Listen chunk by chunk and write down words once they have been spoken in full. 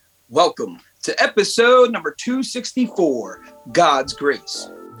Welcome to episode number 264, God's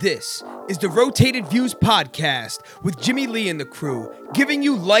Grace. This is the Rotated Views podcast with Jimmy Lee and the crew, giving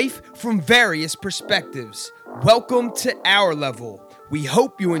you life from various perspectives. Welcome to our level. We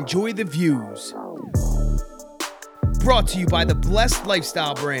hope you enjoy the views. Brought to you by the Blessed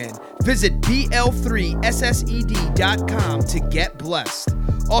Lifestyle brand. Visit BL3SSED.com to get blessed.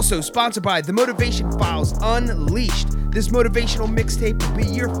 Also sponsored by The Motivation Files Unleashed. This motivational mixtape will be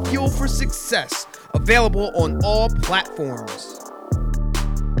your fuel for success. Available on all platforms.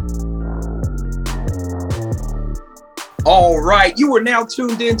 All right, you are now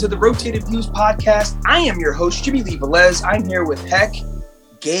tuned in to the Rotated Views podcast. I am your host, Jimmy Lee Velez. I'm here with Heck,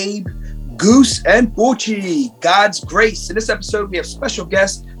 Gabe, Goose, and Bucci. God's Grace. In this episode, we have special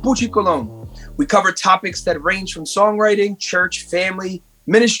guest, Bucci Colon. We cover topics that range from songwriting, church, family,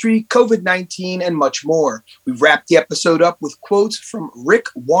 ministry, COVID-19, and much more. We wrapped the episode up with quotes from Rick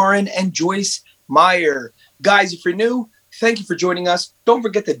Warren and Joyce Meyer. Guys, if you're new, thank you for joining us. Don't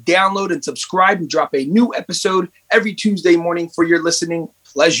forget to download and subscribe. We drop a new episode every Tuesday morning for your listening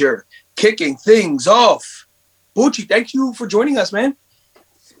pleasure. Kicking things off, Bucci, thank you for joining us, man.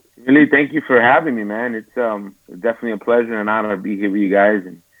 Really, thank you for having me, man. It's definitely a pleasure and honor to be here with you guys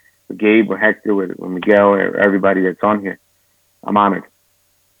and with Gabe, with Hector, with Miguel, or everybody that's on here. I'm honored.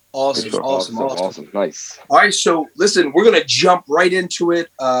 Awesome. Nice. All right, so listen, we're gonna jump right into it.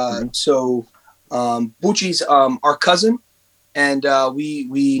 So Bucci's our cousin, and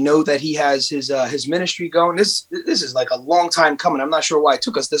we know that he has his ministry going. This is like a long time coming. I'm not sure why it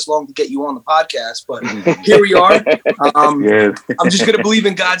took us this long to get you on the podcast, but here we are. Yes. I'm just gonna believe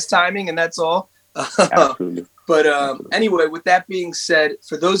in God's timing, and that's all. Absolutely. But anyway, with that being said,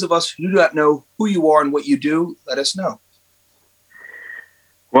 for those of us who do not know who you are and what you do, let us know.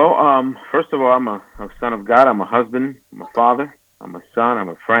 Well, first of all, I'm a son of God. I'm a husband. I'm a father. I'm a son. I'm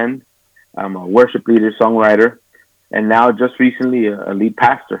a friend. I'm a worship leader, songwriter, and now just recently a lead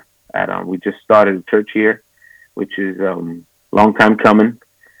pastor. We just started a church here, which is long time coming,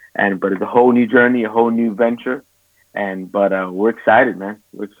 but it's a whole new journey, a whole new venture, but we're excited, man.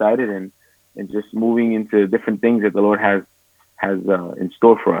 We're excited and just moving into different things that the Lord has in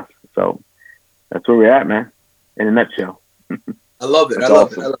store for us. So that's where we're at, man. In a nutshell. I love it. That's I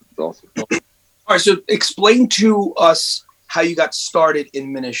love awesome. it. That's awesome. All right, so explain to us how you got started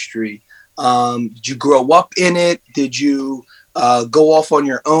in ministry. Did you grow up in it? Did you go off on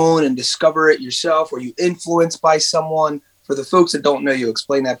your own and discover it yourself? Were you influenced by someone? For the folks that don't know you,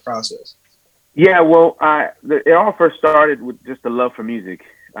 explain that process. Yeah, well, it all first started with just a love for music.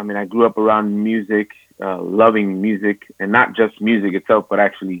 I mean, I grew up around music, loving music, and not just music itself, but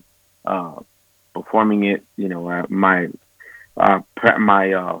actually performing it. You know, my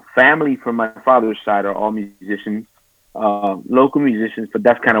family from my father's side are all musicians, local musicians, but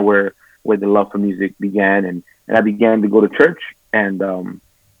that's kind of where the love for music began. And I began to go to church and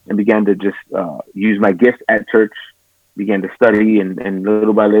began to just use my gift at church, began to study, and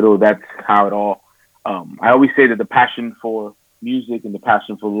little by little, that's how it all, I always say that the passion for music and the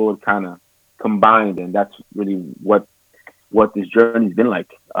passion for the Lord kind of combined. And that's really what this journey's been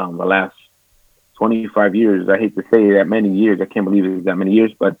like the last 25 years. I hate to say that many years. I can't believe it's that many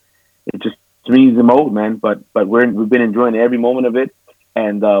years, but it just, to me, is the mode, man. But we've been enjoying every moment of it,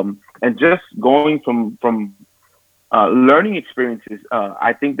 and just going from learning experiences.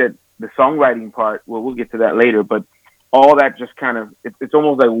 I think that the songwriting part, well, we'll get to that later, but all that just kind of, it's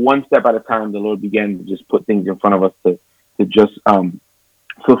almost like one step at a time. The Lord began to just put things in front of us to just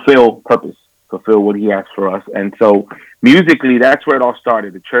fulfill purpose, fulfill what He has for us. And so musically, that's where it all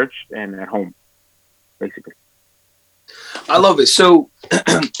started: the church and at home, basically. I love it. So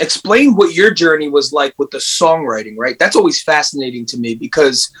explain what your journey was like with the songwriting, right? That's always fascinating to me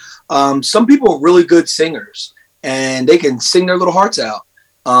because some people are really good singers and they can sing their little hearts out.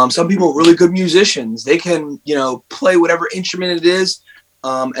 Some people are really good musicians. They can, play whatever instrument it is,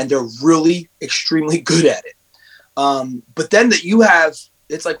 and they're really extremely good at it. But then that you have,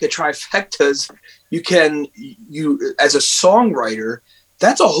 it's like the trifectas. You as a songwriter,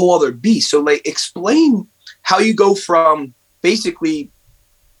 that's a whole other beast. So like, explain how you go from basically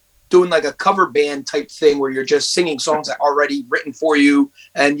doing like a cover band type thing where you're just singing songs that are already written for you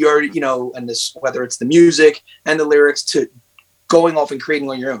and you're, and this, whether it's the music and the lyrics, to going off and creating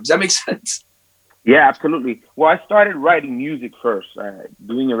on your own. Does that make sense? Yeah, absolutely. Well, I started writing music first,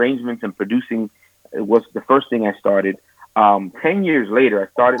 doing arrangements and producing. It was the first thing I started. 10 years later, I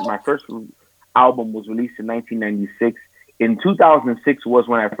started, my first album was released in 1996. In 2006 was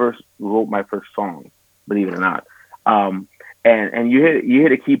when I first wrote my first song, believe it or not. And you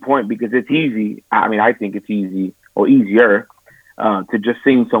hit a key point, because it's easy. I mean, I think it's easy or easier to just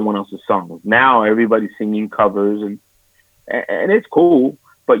sing someone else's songs. Now everybody's singing covers, and it's cool,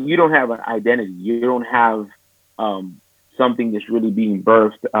 but you don't have an identity. You don't have um, something that's really being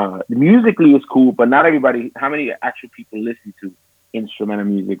birthed. Musically, it's cool, but not everybody. How many actual people listen to instrumental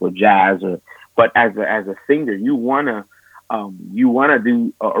music or jazz? Or but as a singer, you wanna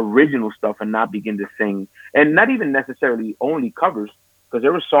do original stuff and not begin to sing, and not even necessarily only covers, because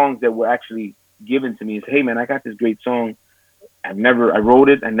there were songs that were actually given to me and say, hey man, I got this great song. I wrote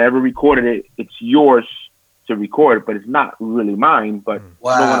it, I never recorded it. It's yours to record, but it's not really mine. But no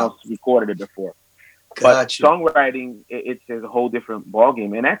one Wow. else recorded it before. But Gotcha. songwriting, it's a whole different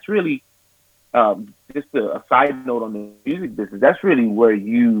ballgame, and that's really just a side note on the music business. That's really where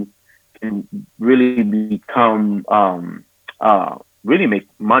you can really become really make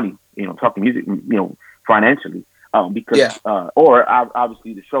money. Talking music, financially. Because Yeah.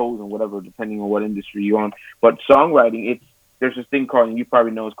 obviously the shows and whatever, depending on what industry you're on. But songwriting, there's this thing called, and you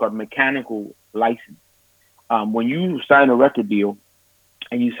probably know, it's called mechanical license. When you sign a record deal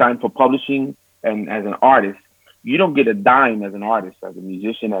and you sign for publishing and as an artist, you don't get a dime as an artist, as a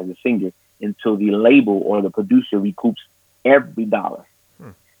musician, as a singer, until the label or the producer recoups every dollar.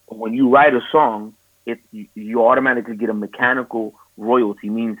 But when you write a song, you automatically get a mechanical royalty,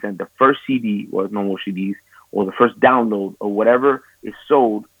 means that the first CD, or no more CDs, or the first download or whatever is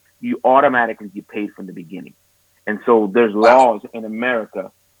sold, you automatically get paid from the beginning. And so there's Wow. laws in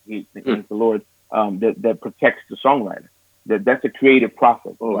America, thank the Lord, that protects the songwriter. That's a creative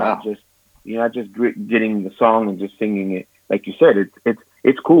process. Oh, wow. You're not just getting the song and just singing it. Like you said,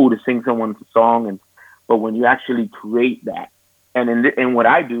 it's cool to sing someone's song, but when you actually create that, and what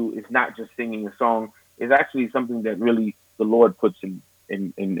I do is not just singing a song, is actually something that really the Lord puts in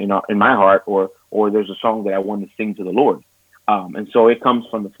my heart, or there's a song that I want to sing to the Lord, and so it comes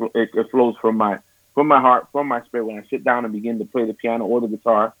from it flows from my heart, from my spirit. When I sit down and begin to play the piano or the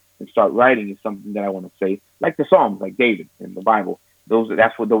guitar and start writing, is something that I want to say, like the Psalms, like David in the Bible. Those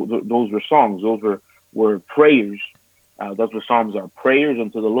were songs. Those were prayers. Those were psalms, are prayers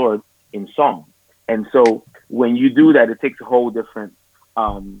unto the Lord in song. And so when you do that, it takes a whole different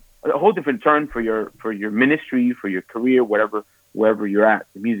turn for your ministry, for your career, wherever you're at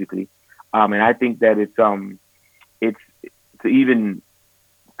musically. And I think that it's to even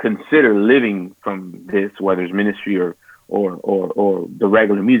consider living from this, whether it's ministry or the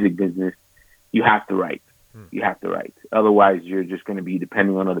regular music business, you have to write. You have to write. Otherwise, you're just going to be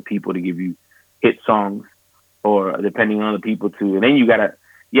depending on other people to give you hit songs, or depending on other people to, and then you gotta,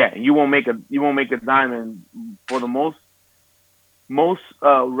 you won't make a dime. And for the most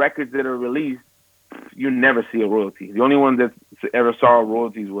records that are released, you never see a royalty. The only one that ever saw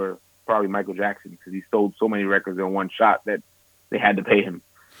royalties were probably Michael Jackson, because he sold so many records in one shot that they had to pay him.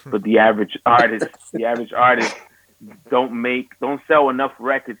 But the average artist don't sell enough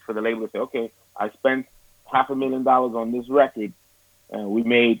records for the label to say, okay, I spent $500,000 on this record, and we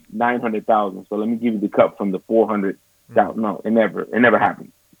made 900,000. So let me give you the cut from the 400,000. No, it never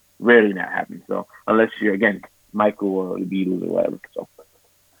happens. Rarely that happens. So unless you're, again, Michael or the Beatles or whatever.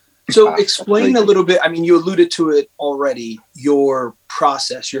 So explain a little bit. I mean, you alluded to it already, your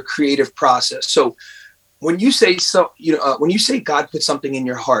process, your creative process. So when you say when you say God put something in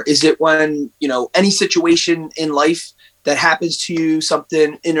your heart, is it when, any situation in life that happens to you,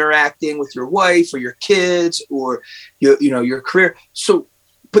 something interacting with your wife or your kids or your career? So,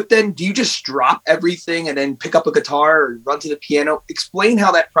 but then do you just drop everything and then pick up a guitar or run to the piano? Explain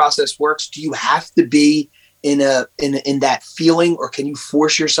how that process works. Do you have to be in that feeling, or can you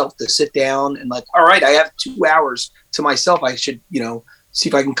force yourself to sit down and like, all right, I have 2 hours to myself, I should, see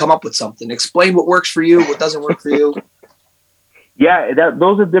if I can come up with something? Explain what works for you, what doesn't work for you. Yeah,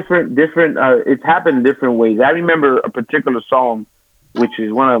 those are different. It's happened in different ways. I remember a particular song, which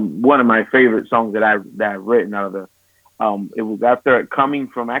is one of my favorite songs that I've written out of the. It was after coming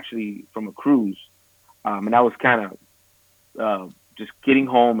from a cruise, and I was kind of just getting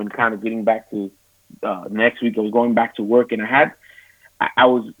home and kind of getting back to next week. I was going back to work, and I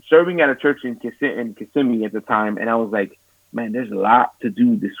was serving at a church in Kissimmee at the time, and I was like, man, there's a lot to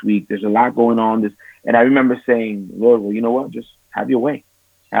do this week. There's a lot going on. And I remember saying, Lord, well, you know what? Just have your way.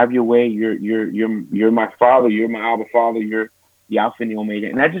 Have your way. You're my Father. You're my Abba Father. You're the Alpha and the Omega.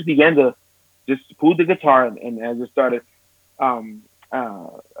 And I just began to just pull the guitar, and I just started, you're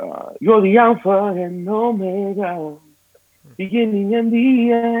the Alpha and Omega, beginning and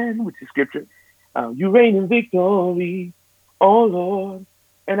the end, which is scripture. You reign in victory, oh Lord,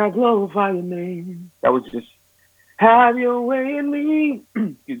 and I glorify your name. That was just, have your way in me.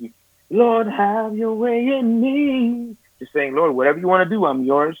 Excuse me. Lord, have your way in me. Just saying, Lord, whatever you want to do, I'm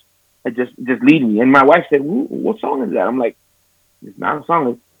yours. And just lead me. And my wife said, what song is that? I'm like, It's not a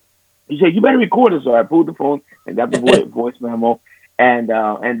song. He said, "You better record it." So I pulled the phone and got the voice memo, and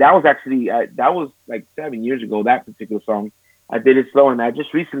that was actually that was like 7 years ago. That particular song, I did it slow, and I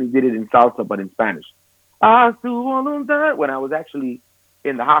just recently did it in salsa, but in Spanish. A su voluntad. When I was actually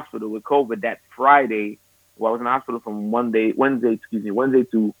in the hospital with COVID that Friday, well, I was in the hospital from Wednesday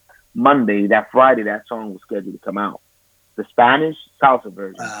to Monday. That Friday, that song was scheduled to come out, the Spanish salsa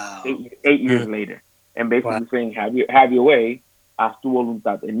version, Wow. 8 years later, and basically saying, "Have your way, haz tu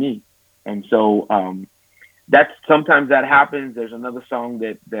voluntad en mí." And so that's sometimes that happens. There's another song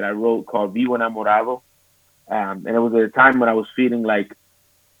that I wrote called Vivo Enamorado, and it was at a time when I was feeling like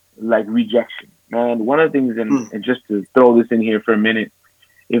rejection. And one of the things, and just to throw this in here for a minute,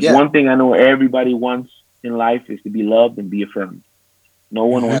 if one thing I know everybody wants in life is to be loved and be affirmed. No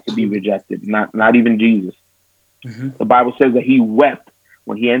one wants to be rejected, not even Jesus. Mm-hmm. The Bible says that he wept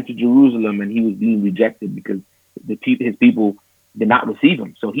when he entered Jerusalem and he was being rejected because his people did not receive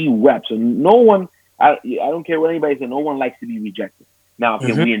him. So he wept. So no one, I don't care what anybody says, no one likes to be rejected. Now,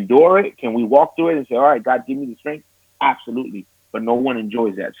 can we endure it? Can we walk through it and say, all right, God, give me the strength? Absolutely. But no one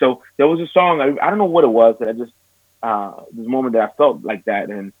enjoys that. So there was a song, I don't know what it was, that I just, this moment that I felt like that.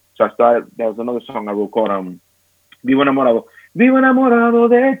 And so there was another song I wrote called Vivo Enamorado. Vivo enamorado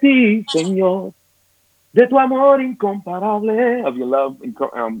de ti, Señor, de tu amor incomparable, of your love,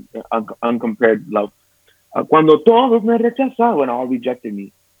 uncompared love. Cuando todos me rechazaron, when all rejected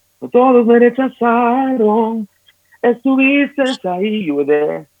me, cuando todos me rechazaron, estuviste ahí, you were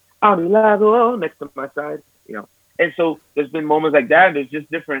there, a mi lado, next to my side, And so there's been moments like that. There's just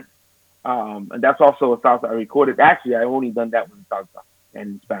different, and that's also a salsa I recorded. Actually, I only done that one in salsa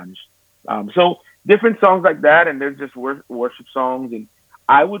and in Spanish. So different songs like that, and they're just worship songs. And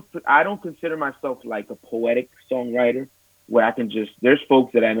I don't consider myself like a poetic songwriter where I can just. There's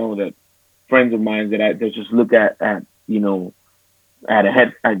folks that I know that. Friends of mine that just look at your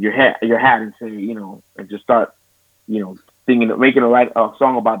hat and say, and just start, singing, making a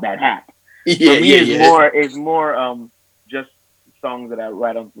song about that hat. For me, it's more just songs that I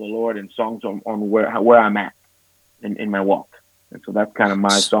write unto the Lord and songs on where I'm at in my walk. And so that's kind of my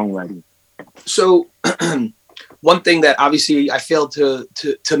songwriting. So one thing that obviously I failed to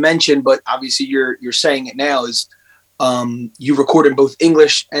mention, but obviously you're saying it now, is you record in both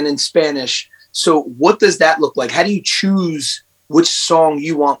English and in Spanish. So what does that look like? How do you choose which song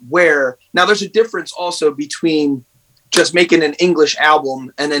you want where? Now, there's a difference also between just making an English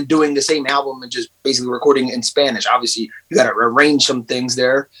album and then doing the same album and just basically recording it in Spanish. Obviously, you got to arrange some things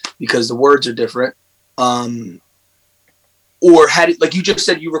there because the words are different. Or like you just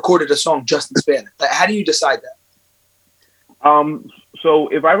said, you recorded a song just in Spanish. How do you decide that? So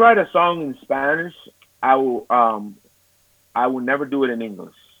if I write a song in Spanish, I will never do it in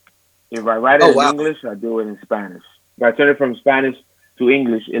English. If I write it in English, I do it in Spanish. If I turn it from Spanish to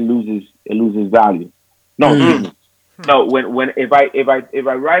English, it loses value. No, no. If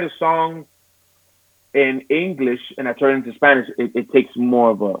I write a song in English and I turn it into Spanish, it takes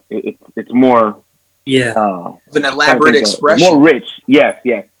more of it's more an elaborate expression, more rich. Yes,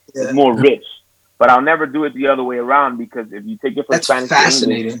 it's more rich. But I'll never do it the other way around, because if you take it from Spanish to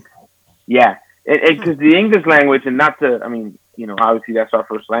English, because the English language, and obviously that's our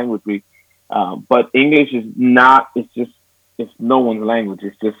first language, but English is not. It's no one's language.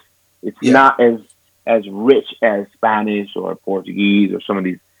 It's not as rich as Spanish or Portuguese or some of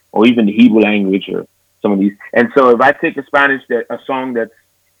these, or even the Hebrew language or some of these. And so if I take a song that's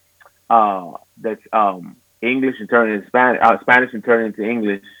English and turn it into Spanish and turn it into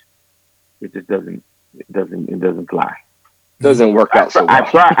English, it just doesn't fly. Doesn't work out so well. I've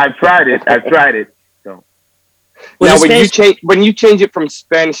tried it. So now, when you change it from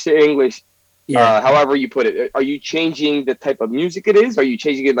Spanish to English, however you put it, are you changing the type of music it is? Are you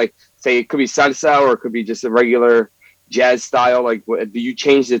changing it, like, say, it could be salsa or it could be just a regular jazz style? Like, do you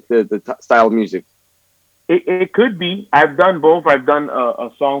change the style of music? It could be. I've done both. I've done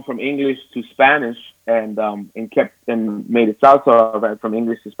a song from English to Spanish and made it salsa from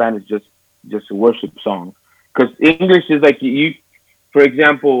English to Spanish, just a worship song. Because English is like for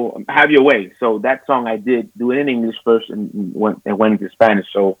example, Have Your Way. So that song I did do it in English first and went into Spanish.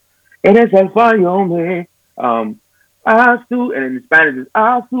 So eres alfa y omega, haz tu, and in Spanish is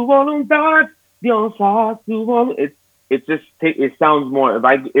haz tu voluntad, Dios haz tu voluntad. It sounds more. If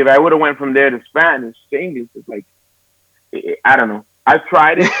I would have went from there to Spanish to English, it's like, I don't know. I've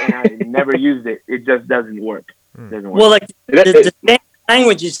tried it and I never used it. It just doesn't work. Well, like the Spanish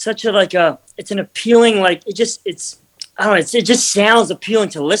language is such it's an appealing, like it just sounds appealing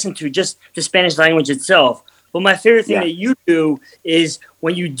to listen to, just the Spanish language itself. But my favorite thing that you do is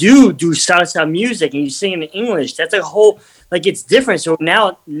when you do salsa music and you sing in English. That's a whole it's different. So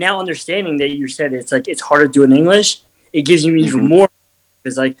now understanding that you said it's hard to do in English, it gives you even more.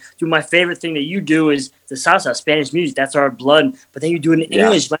 It's dude, my favorite thing that you do is the salsa, Spanish music. That's our blood. But then you do it in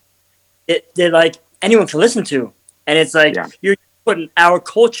English. That anyone can listen to, and it's you're putting our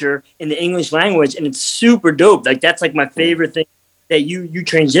culture in the English language, and it's super dope. That's my favorite thing that you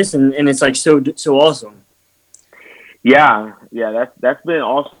transition, and it's so awesome. Yeah, that's been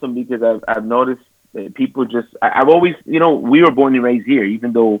awesome because I've noticed that people I've always, we were born and raised here,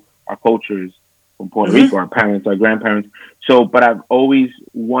 even though our culture is from Puerto Rico, our parents, our grandparents. So, but I've always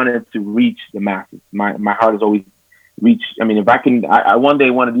wanted to reach the masses. My heart has always reached. I mean, if I can, I one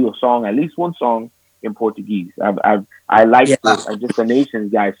day want to do a song, at least one song in Portuguese. I like I'm just a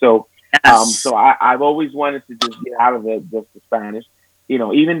nations guy. So, so I've always wanted to just get out of just the Spanish.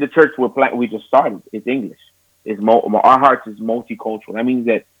 Even the church we just started, it's English. Our hearts is multicultural. That means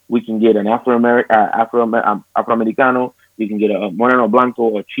that we can get an Afroamericano, we can get a Moreno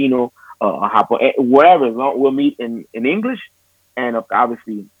Blanco, a Chino, a Japo, wherever. We'll meet in English, and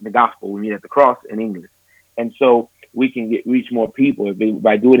obviously the gospel we meet at the cross in English, and so we can reach more people. If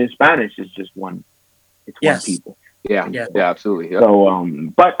I do it in Spanish, it's just one. It's one people. Yeah, absolutely. Yeah. So,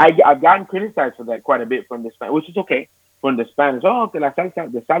 but I've gotten criticized for that quite a bit from the Spanish, which is okay. From the Spanish,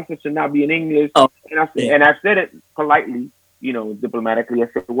 the salsa should not be in English. And I said it politely, diplomatically. I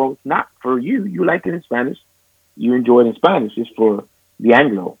said, well, it's not for you. You like it in Spanish. You enjoy it in Spanish. It's for the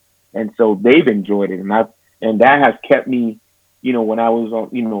Anglo. And so they've enjoyed it. And that has kept me, when I was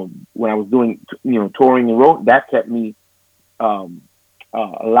when I was doing, touring the road, that kept me a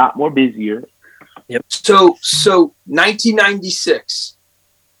lot more busier. Yep. So 1996,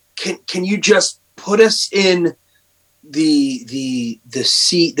 can you just put us in the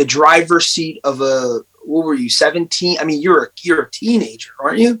seat, the driver's seat of what were you, 17? I mean, you're a teenager,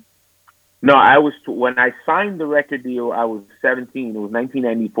 aren't you? No, I was, when I signed the record deal, I was 17. It was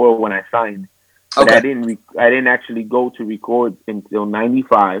 1994 when I signed. But I didn't actually go to record until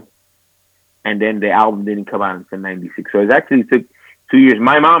 95. And then the album didn't come out until 96. So it actually took 2 years.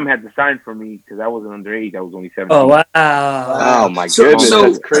 My mom had to sign for me because I wasn't underage. I was only 17. Oh, wow. Oh, my goodness.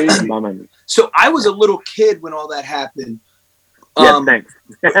 That's crazy. So I was a little kid when all that happened. Thanks.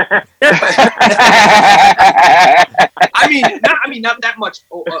 I mean, not that much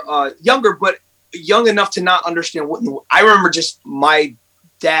younger, but young enough to not understand what. I remember just my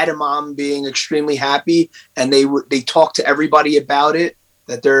dad and mom being extremely happy, and they talked to everybody about it,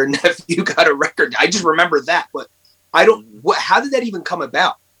 that their nephew got a record. I just remember that, but I don't. How did that even come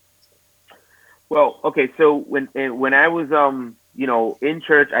about? Well, okay, so when I was in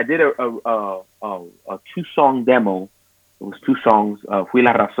church, I did a 2-song demo. It was 2 songs, Fui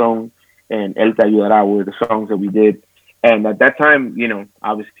la Razón and Él te ayudará were the songs that we did. And at that time,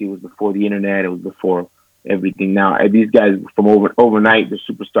 obviously it was before the internet, it was before everything. Now, these guys from overnight, the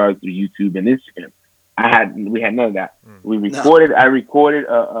superstars through YouTube and Instagram. We had none of that. I recorded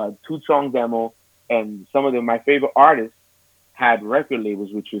a 2-song demo, and some of my favorite artists had record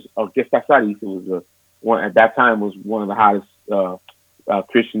labels, which was Orquesta Saris. It was at that time was one of the hottest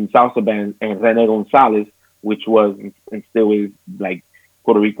Christian salsa bands, and René Gonzalez, which was and still is like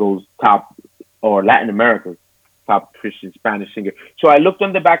Puerto Rico's top, or Latin America's top Christian Spanish singer. So I looked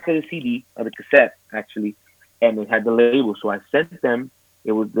on the back of the CD, or the cassette actually, and it had the label. So I sent them.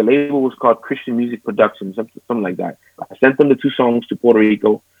 The label was called Christian Music Productions, something like that. I sent them the 2 songs to Puerto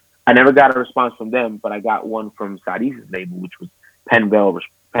Rico. I never got a response from them, but I got one from Saris's label, which was Penville.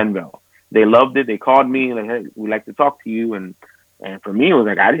 They loved it. They called me like, hey, we'd like to talk to you. And for me, it was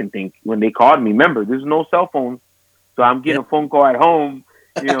like, I didn't think, when they called me, remember, there's no cell phones. So I'm getting a phone call at home,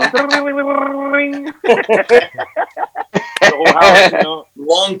 the whole house,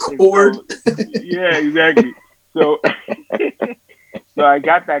 long cord. Yeah, exactly. So I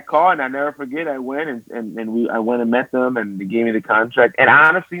got that call, and I never forget. I went I went and met them, and they gave me the contract. And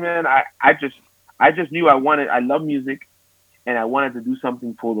honestly, man, I just knew I love music, and I wanted to do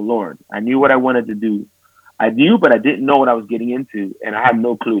something for the Lord. I knew what I wanted to do. I knew, but I didn't know what I was getting into, and I had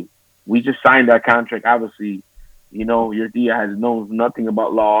no clue. We just signed that contract. Obviously, your Dia knows nothing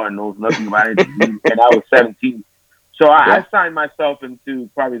about law and knows nothing about anything, and I was 17. So I signed myself into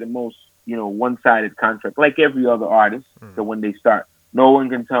probably the most, one-sided contract, like every other artist. So when they start, no one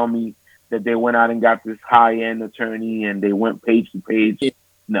can tell me that they went out and got this high-end attorney and they went page to page.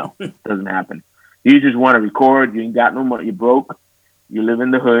 No, it doesn't happen. You just want to record. You ain't got no money. You're broke. You live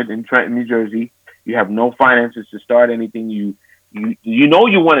in the hood in Trenton, New Jersey. You have no finances to start anything. You want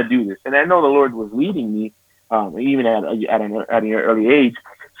to do this. And I know the Lord was leading me, even at an early age.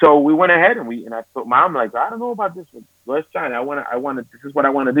 So we went ahead and I told Mom, like, I don't know about this one. Let's try it. I want to. This is what I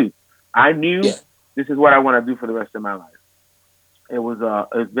want to do. I knew this is what I want to do for the rest of my life.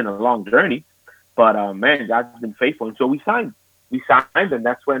 It's been a long journey, but man, God's been faithful, and so we signed. We signed, and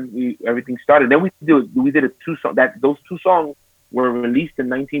that's when everything started. Then we did a those two songs were released in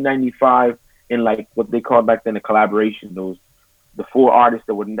 1995 in like what they called back then a collaboration. The 4 artists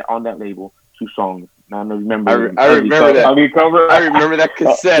that were on that label, 2 songs. Now I remember. I remember that. I remember that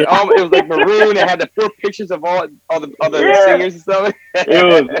cassette. It was like maroon. It had the 4 pictures of all the other singers and stuff. It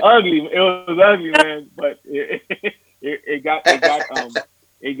was ugly. It was ugly, man. But it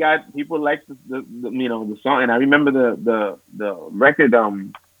got people liked the song. And I remember the record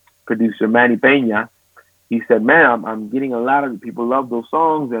producer Manny Peña. He said, "Man, I'm getting a lot of people love those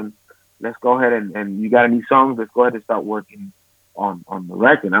songs, and let's go ahead and you got any songs? Let's go ahead and start working on the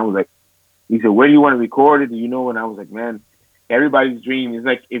record." And I was like, he said, "Where do you want to record it? Do you know?" And I was like, "Man, everybody's dream is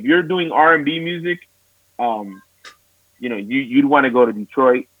like if you're doing R&B music, you'd want to go to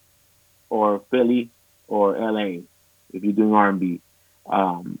Detroit or Philly or LA if you're doing R&B.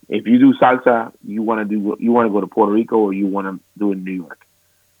 If you do salsa, you want to go to Puerto Rico or you want to do it in New York."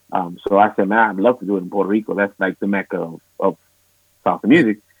 So I said, "Man, I'd love to do it in Puerto Rico. That's like the mecca of salsa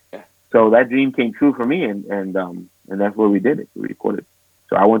music." Yeah. So that dream came true for me, and that's where we did it. We recorded.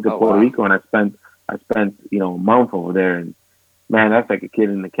 So I went to Puerto Rico and I spent a month over there, and man, that's like a kid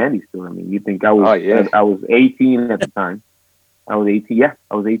in the candy store. I mean, you think I was I was 18 at the time. I was 18. Yeah,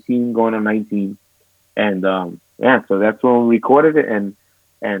 I was 18 going on 19, and so that's when we recorded it, and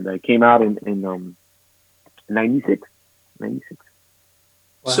it came out in 96.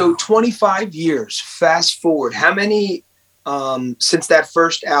 Wow. So 25 years. Fast forward, how many since that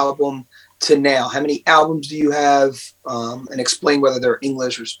first album to now? How many albums do you have? And explain whether they're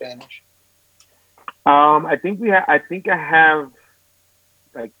English or Spanish. I think I have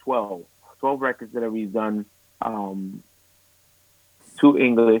like 12 records that we've done. 2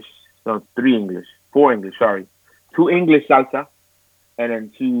 English, so 3 English, 4 English. Sorry, 2 English salsa, and then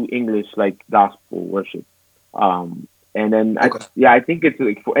 2 English like gospel worship. And then I think it's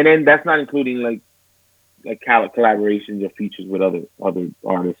like 4, and then that's not including like collaborations or features with other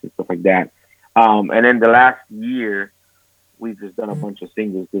artists and stuff like that. And then the last year we've just done a bunch of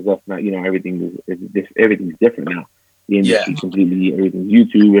singles because that's not, everything's different now. The industry completely, everything's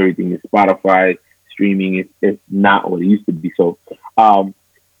YouTube, everything is Spotify, streaming. It's not what it used to be. So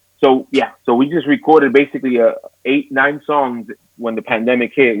we just recorded basically 8-9 songs when the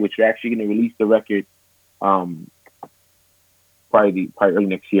pandemic hit, which we're actually going to release the record probably early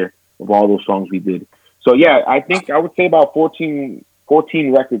next year of all those songs we did. So yeah, I think I would say about 14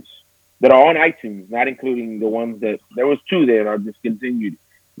 records that are on iTunes, not including the ones that there was 2 that are discontinued.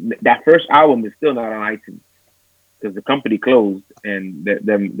 That first album is still not on iTunes because the company closed and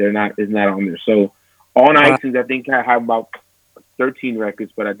it's not on there. So on iTunes, I think I have about 13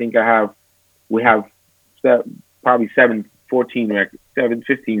 records, but I think we have probably 14 records,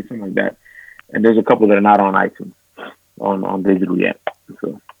 15, something like that. And there's a couple that are not on iTunes on digital yet.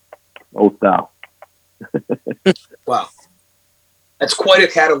 So old style. Wow, that's quite a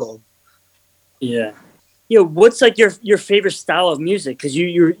catalog. Yeah. What's like your favorite style of music? Because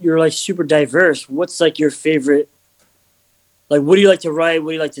you're like super diverse. What's like your favorite? Like, what do you like to write? What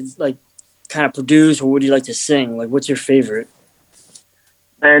do you like to like kind of produce, or what do you like to sing? Like, what's your favorite?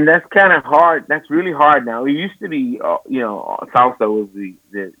 And that's kind of hard. That's really hard now. It used to be, salsa was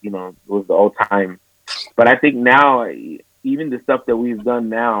was the old time, but I think now even the stuff that we've done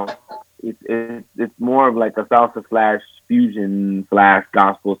now, it's more of like a salsa / fusion /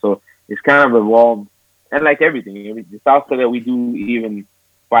 gospel. So it's kind of evolved, and like everything, the salsa that we do even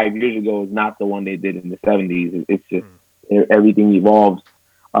 5 years ago is not the one they did in the 70s. It's just everything evolves.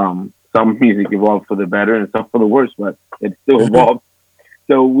 Some music evolved for the better and some for the worse, but it still evolved.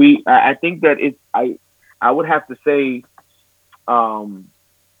 So I think that I would have to say,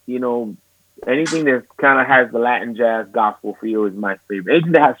 anything that kind of has the Latin jazz gospel feel is my favorite.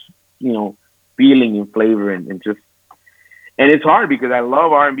 Anything that has, feeling and flavor and just, and it's hard because I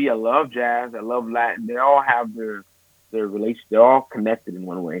love R&B, I love jazz, I love Latin. They all have their relation. They're all connected in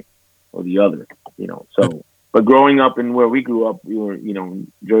one way or the other, So, but growing up in where we grew up, we were,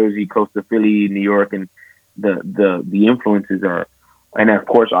 Jersey, close to Philly, New York, and the influences are, and of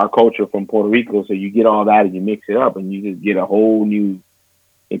course our culture from Puerto Rico. So you get all that and you mix it up and you just get a whole new.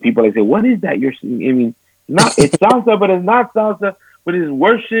 And people say, "What is that you're singing?" I mean, it's salsa, but it's not salsa. But it's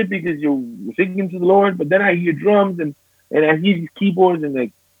worship because you're singing to the Lord. But then I hear drums and I hear these keyboards and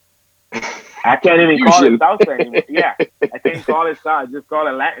like I can't even call it salsa anymore. Yeah, I can't call it salsa. I just call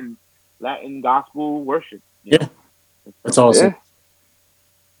it Latin gospel worship. Yeah, that's awesome.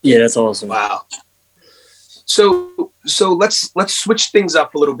 Yeah, that's awesome. Wow. So let's switch things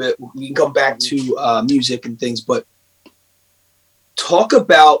up a little bit. We can come back to music and things, but talk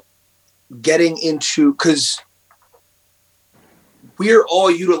about getting into, because we're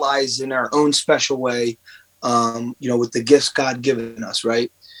all utilized in our own special way, with the gifts God given us,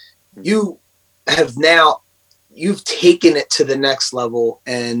 right? You've taken it to the next level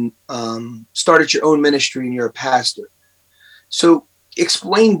and started your own ministry, and you're a pastor. So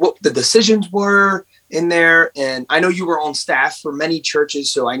explain what the decisions were in there. And I know you were on staff for many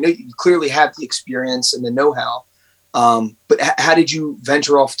churches, so I know you clearly have the experience and the know-how. But how did you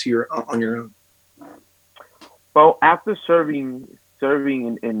venture off on your own? Well, after serving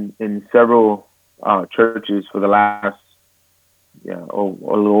in several churches for the last a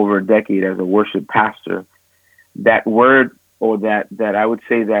little over a decade as a worship pastor, that word, or that I would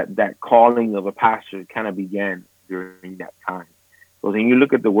say that calling of a pastor kind of began during that time. So when you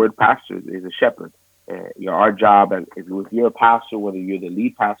look at the word pastor, is a shepherd. Our job, if you're a pastor, whether you're the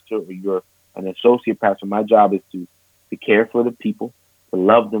lead pastor or you're an associate pastor, my job is to care for the people, to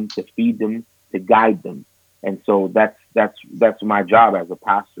love them, to feed them, to guide them. And so that's my job as a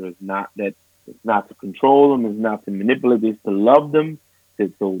pastor. It's not to control them, it's not to manipulate, it's to love them,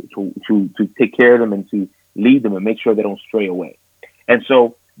 to take care of them, and to lead them and make sure they don't stray away. And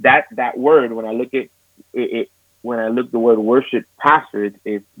so that word, when I look at it, when I look the word worship pastor,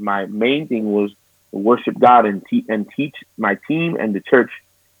 it's my main thing was to worship God and teach my team and the church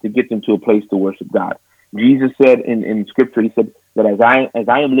to get them to a place to worship God. Jesus said in scripture, he said that as I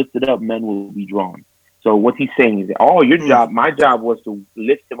am lifted up, men will be drawn. So what he's saying is that my job was to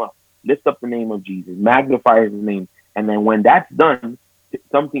lift him up, lift up the name of Jesus, magnify his name. And then when that's done,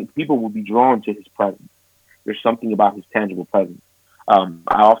 people will be drawn to his presence. There's something about his tangible presence. I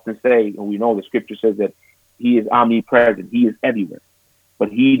often say, and we know the scripture says that he is omnipresent. He is everywhere, but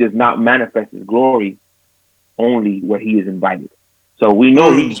he does not manifest his glory only where he is invited. So we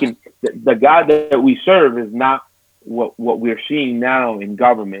know the God that we serve is not what we're seeing now in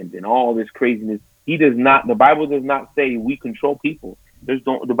government and all this craziness. He does not. The Bible does not say we control people.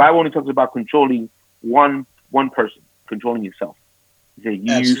 The Bible only talks about controlling one person, controlling yourself. It says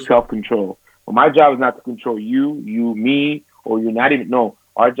you use self-control. Well, my job is not to control you, me, or you're not even. No,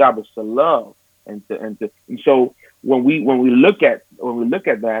 our job is to love and so when we look at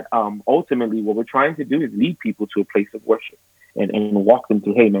that, ultimately what we're trying to do is lead people to a place of worship and walk them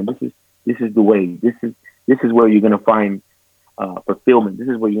through. Hey, man, this is the way. This is where you're gonna find fulfillment. This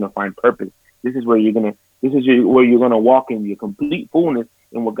is where you're gonna find purpose. This is where you're gonna walk in your complete fullness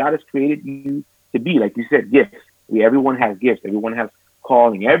in what God has created you to be. Like you said, gifts. Everyone has gifts. Everyone has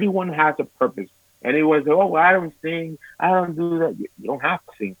calling. Everyone has a purpose. And everyone says, "Oh, well, I don't sing. I don't do that." You don't have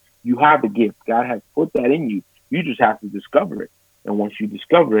to sing. You have the gift. God has put that in you. You just have to discover it. And once you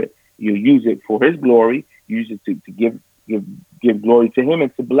discover it, you use it for his glory. Use it to give glory to him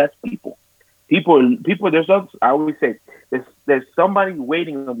and to bless people. People. I always say there's somebody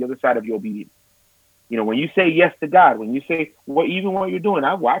waiting on the other side of your obedience. When you say yes to God, when you say even what you're doing,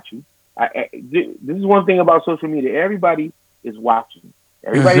 I watch you. This is one thing about social media. Everybody is watching.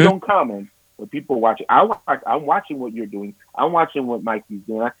 Everybody don't comment, but people watch. I'm watching what you're doing. I'm watching what Mikey's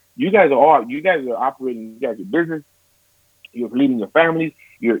doing. You guys are operating. You guys are business. You're leading your families.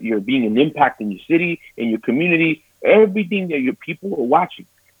 You're being an impact in your city, in your community. Everything that your people are watching.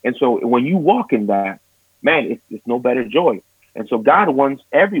 And so when you walk in that, man, it's no better joy. And so God wants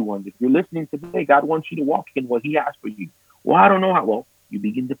everyone. If you're listening today, God wants you to walk in what he has for you. Well, I don't know how. Well, you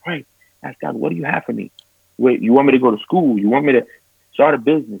begin to pray. Ask God, what do you have for me? Wait, you want me to go to school? You want me to start a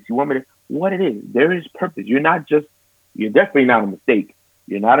business? You want me to, what it is? There is purpose. You're definitely not a mistake.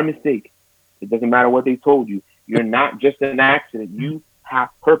 You're not a mistake. It doesn't matter what they told you. You're not just an accident. You have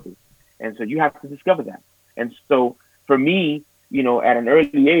purpose. And so you have to discover that. And so for me, at an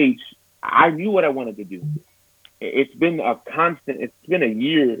early age, I knew what I wanted to do. It's been a constant, it's been a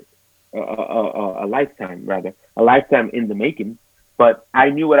year, a lifetime in the making, but I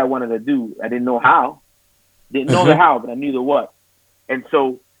knew what I wanted to do. I didn't know how, the how, but I knew the what. And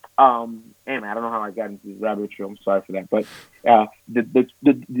so, I don't know how I got into this rabbit trail. I'm sorry for that. But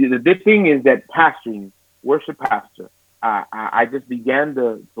the thing is that pastoring, worship pastor, I just began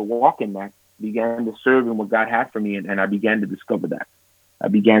to walk in that, began to serve in what God had for me, and I began to discover that. I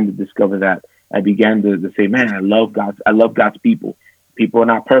began to say, man, I love God's people. People are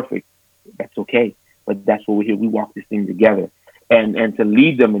not perfect. That's okay. But that's what we're here. We walk this thing together. And to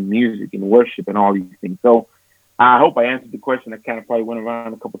lead them in music and worship and all these things. So I hope I answered the question. I kind of probably went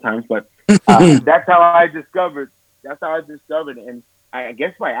around a couple times, but that's how I discovered. And I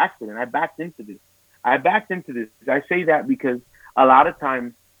guess by accident, I backed into this. I say that because a lot of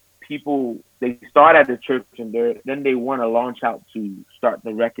times people, they start at the church and then they want to launch out to start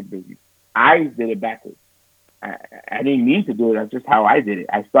the record business. I did it backwards. I didn't mean to do it. That's just how I did it.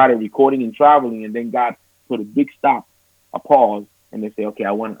 I started recording and traveling, and then God put a big stop, a pause, and they say, okay,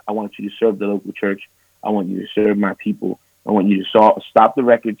 I want you to serve the local church. I want you to serve my people. I want you to stop the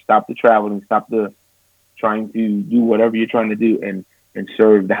record, stop the traveling, stop the trying to do whatever you're trying to do, and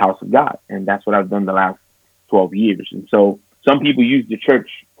serve the house of God. And that's what I've done the last 12 years. And so some people use the church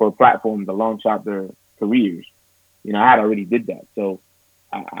for a platform to launch out their careers. You know, I had already did that. So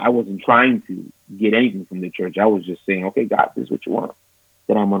I wasn't trying to get anything from the church. I was just saying, okay, God, this is what you want.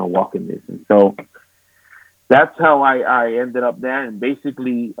 Then I'm going to walk in this. And so that's how I ended up there. And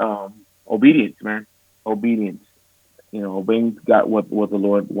basically, obedience, man. Obedience. You know, obeying God, what the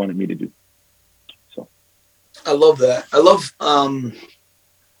Lord wanted me to do. So I love that. I love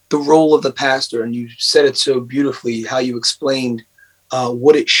the role of the pastor. And you said it so beautifully, how you explained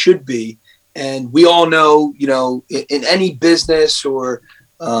what it should be. And we all know, you know, in any business or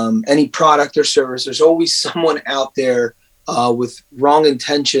any product or service, there's always someone out there with wrong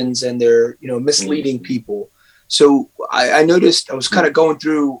intentions, and they're, you know, misleading people. So I noticed, I was kind of going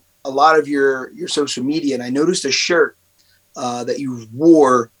through a lot of your social media, and I noticed a shirt that you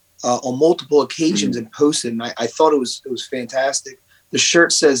wore on multiple occasions and posted, and I thought it was fantastic. The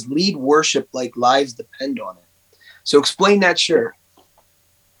shirt says, "Lead worship like lives depend on it." So explain that shirt.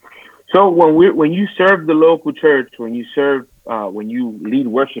 So when you serve the local church, when you lead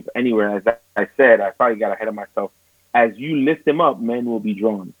worship anywhere, as I said, I probably got ahead of myself. As you lift them up, men will be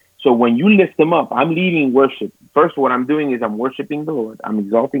drawn. So when you lift them up, I'm leading worship. First, what I'm doing is I'm worshiping the Lord. I'm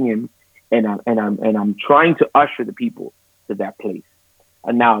exalting Him, and I'm trying to usher the people to that place.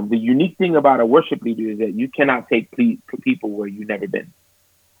 And now, the unique thing about a worship leader is that you cannot take people where you've never been.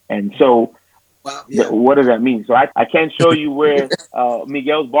 And so, wow, yeah. What does that mean? So I can't show you where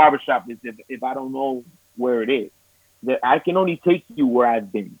Miguel's barbershop is if I don't know where it is. That I can only take you where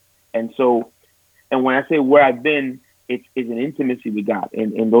I've been. And so, and when I say where I've been, it's an intimacy with God,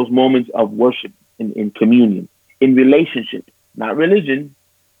 in those moments of worship, in communion, in relationship, not religion.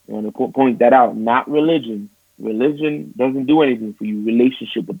 I want to point that out, not religion. Religion doesn't do anything for you.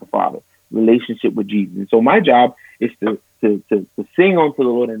 Relationship with the Father, relationship with Jesus. And so my job is to sing unto the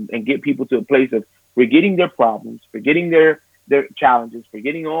Lord and get people to a place of forgetting their problems, forgetting their challenges,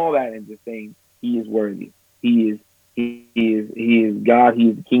 forgetting all that, and just saying He is worthy. He is God. He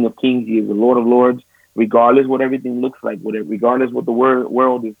is the King of Kings. He is the Lord of Lords. Regardless what everything looks like, regardless what the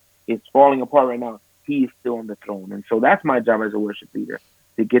world is falling apart right now, He is still on the throne. And so that's my job as a worship leader,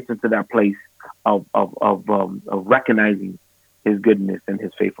 to get into that place of recognizing His goodness and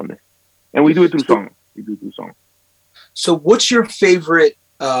His faithfulness. And we do it through song. So what's your favorite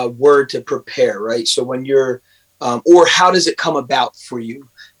word to prepare, right? So when you're, or how does it come about for you?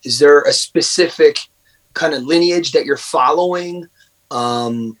 Is there a specific kind of lineage that you're following?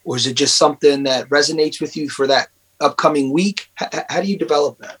 Or is it just something that resonates with you for that upcoming week? How do you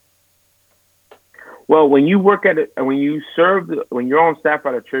develop that? Well, when you work at it, and when you're on staff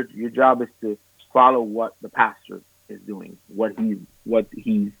at a church, your job is to follow what the pastor is doing,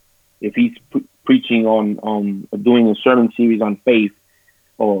 if he's preaching on doing a sermon series on faith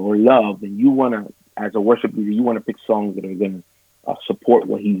or love, then you want to, as a worship leader, you want to pick songs that are going to support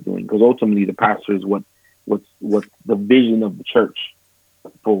what he's doing, because ultimately the pastor is what's the vision of the church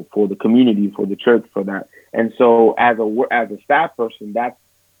for the community, for the church, for that. And so as a staff person, that's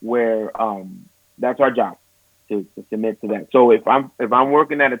where that's our job, to submit to that. So if I'm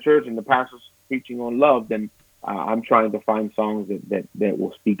working at a church and the pastor's preaching on love, then I'm trying to find songs that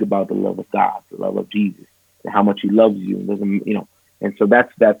will speak about the love of God, the love of Jesus, and how much He loves you, and doesn't, you know. And so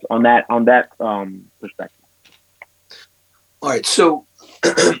that's on that perspective. All right, so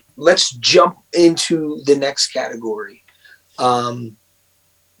let's jump into the next category.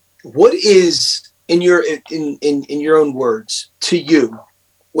 What is, in your own words, to you,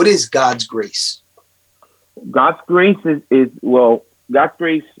 what is God's grace? God's grace is God's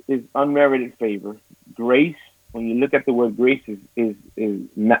grace is unmerited favor. Grace, when you look at the word grace, is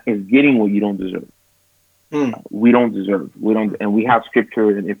getting what you don't deserve. We don't deserve. And we have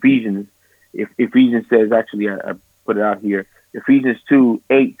scripture in Ephesians. If Ephesians says, actually, I put it out here. Ephesians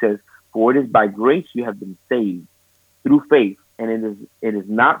 2:8 says, "For it is by grace you have been saved through faith, and it is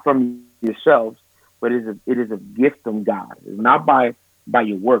not from yourselves, but it is a gift from God. It's not by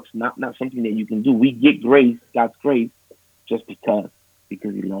your works, not something that you can do. We get grace, God's grace, just because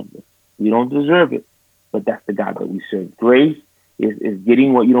He loves us. We don't deserve it, but that's the God that we serve. Grace is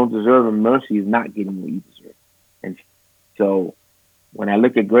getting what you don't deserve, and mercy is not getting what you deserve. And so when I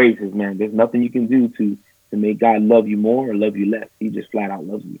look at grace, man, there's nothing you can do to make God love you more or love you less. He just flat out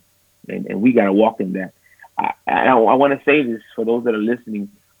loves you. and we got to walk in that. I want to say this for those that are listening.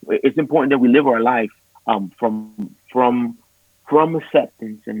 It's important that we live our life from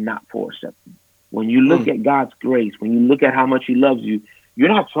acceptance and not for acceptance. When you look at God's grace, when you look at how much He loves you, you're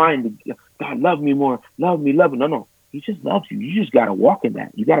not trying to, God, love me more, love me. No. He just loves you. You just got to walk in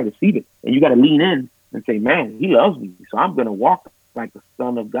that. You got to receive it. And you got to lean in and say, man, He loves me. So I'm going to walk like a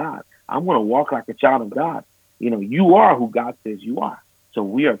son of God. I'm going to walk like a child of God. You are who God says you are. So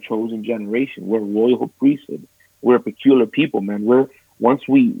we are a chosen generation. We're a royal priesthood. We're a peculiar people, man. Once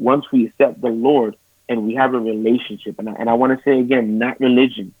we accept the Lord and we have a relationship, and I want to say again, not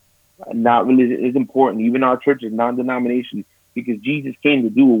religion is important. Even our church is non-denomination, because Jesus came to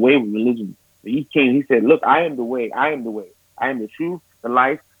do away with religion. He said, look, I am the way, I am the truth, the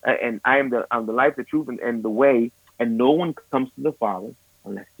life, and I'm the life, the truth, and the way, and no one comes to the Father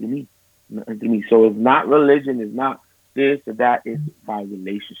unless through me. So it's not religion, it's not this or that, it's by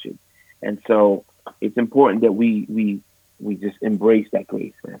relationship. And so it's important that we just embrace that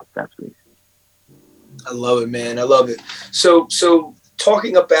grace, man. That's grace. I love it, man. I love it. So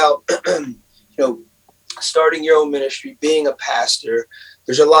talking about, starting your own ministry, being a pastor,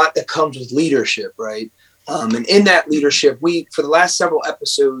 there's a lot that comes with leadership, right? And in that leadership, for the last several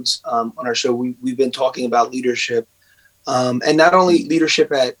episodes on our show, we've been talking about leadership, and not only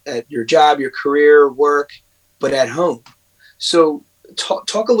leadership at your job, your career, work, but at home. So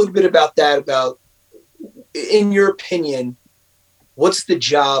talk a little bit about that, about, in your opinion, what's the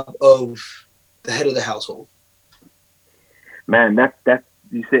job of the head of the household? Man, that's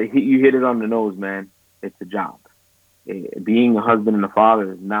you hit it on the nose, man. It's a job. Being a husband and a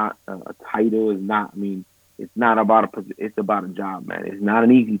father is not a title. It's not about it's about a job, man. It's not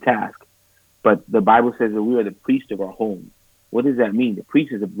an easy task. But the Bible says that we are the priest of our home. What does that mean? The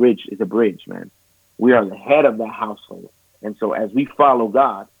priest is a bridge, man. We are the head of that household. And so as we follow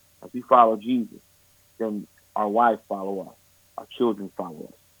God, as we follow Jesus, then our wives follow us, our children follow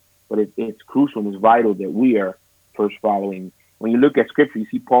us. But it's crucial and it's vital that we are first following. When you look at Scripture, you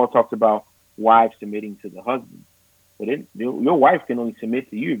see Paul talks about wives submitting to the husband. But your wife can only submit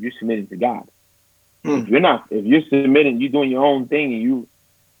to you if you're submitting to God. If you're submitting, you're doing your own thing, and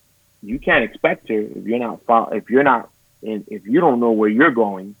you can't expect her if you don't know where you're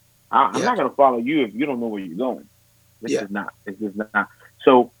going. I'm not going to follow you if you don't know where you're going. It's just not.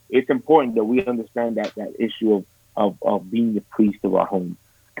 So it's important that we understand that issue of being the priest of our home,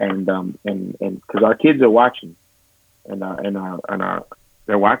 and because our kids are watching, and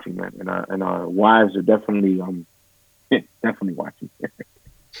they're watching, man, and our wives are definitely watching.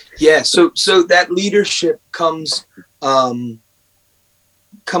 Yeah. So that leadership comes at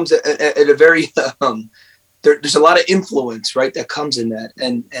a very there's a lot of influence, right, that comes in that,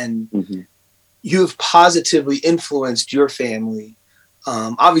 and you've positively influenced your family.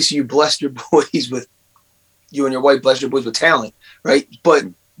 Obviously, you blessed your boys you and your wife blessed your boys with talent, right? But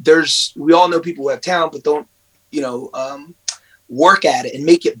we all know people who have talent but don't, work at it and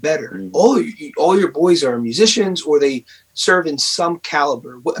make it better. All your boys are musicians, or they serve in some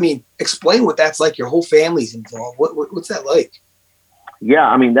caliber. Explain what that's like. Your whole family's involved. What's that like?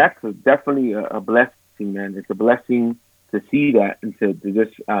 Yeah, that's definitely a blessing, man. It's a blessing to see that, and to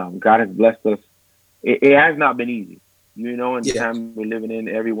just God has blessed us. It has not been easy, in the time we're living in.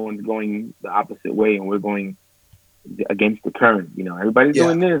 Everyone's going the opposite way, and we're going against the current. Everybody's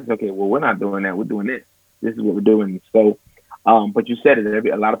doing this. Okay, well, we're not doing that. We're doing this. This is what we're doing. So, but you said it.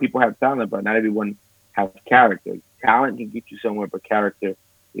 A lot of people have talent, but not everyone has character. Talent can get you somewhere, but character,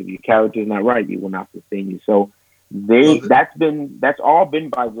 if your character is not right, it will not sustain you. So that's all been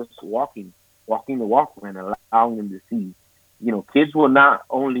by just walking the walk, and allowing them to see. Kids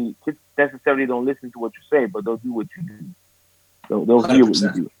necessarily don't listen to what you say, but they'll do what you do. They'll hear what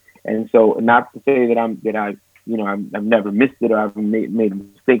you do. And so, not to say that I've never missed it, or I've made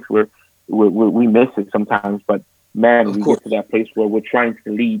mistakes where we miss it sometimes, but man, we get to that place where we're trying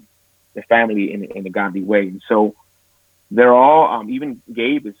to lead the family in a godly way. And so they're all, even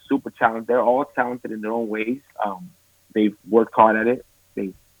Gabe is super talented. They're all talented in their own ways. They've worked hard at it.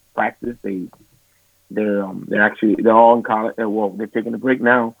 They've practiced. They're all in college. Well, they're taking a break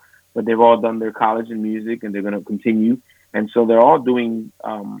now, but they've all done their college in music, and they're going to continue. And so they're all doing,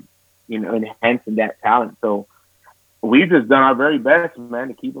 enhancing that talent. So we've just done our very best, man,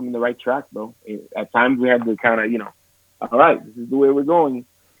 to keep them in the right track, bro. At times we had to kind of, all right, this is the way we're going.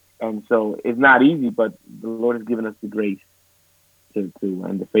 And so it's not easy, but the Lord has given us the grace to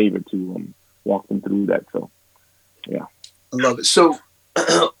and the favor to walk them through that. So, yeah. I love it. So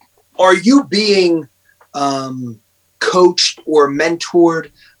are you being coached or mentored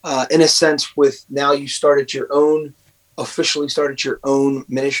in a sense with, now you started your own officially started your own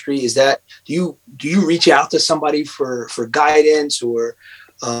ministry? Is that, do you reach out to somebody for guidance or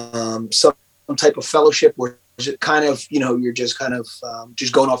some type of fellowship, or is it kind of, you're just kind of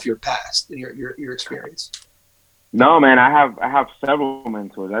just going off your past and your experience? No, man, I have several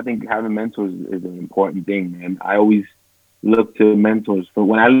mentors. I think having mentors is an important thing, man. I always look to mentors. But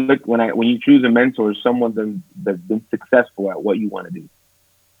when you choose a mentor, someone that's been successful at what you want to do.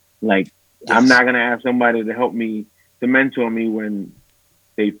 Like, yes. I'm not gonna ask somebody to help me, to mentor me when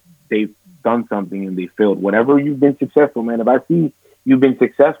they've done something and they failed. Whatever you've been successful, man. If I see you've been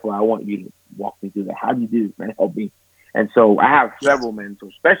successful, I want you to walk me through that. How do you do this, man? Help me. And so I have several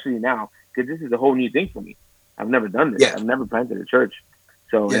mentors, especially now, because this is a whole new thing for me. I've never done this. Yeah. I've never planted a church.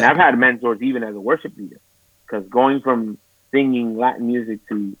 So, and I've had mentors even as a worship leader, because going from singing Latin music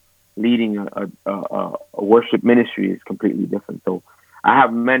to leading a worship ministry is completely different. So I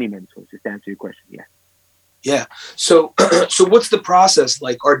have many mentors, just to answer your question. Yeah. Yeah. So, so what's the process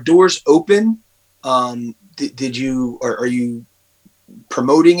like? Are doors open? Did you, or are you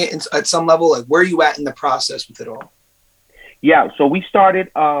promoting it at some level? Like, where are you at in the process with it all? Yeah. So we started,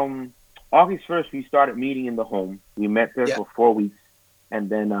 August 1st, we started meeting in the home. We met there for 4 weeks, and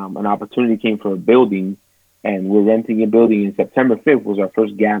then an opportunity came for a building, and we're renting a building. And September 5th was our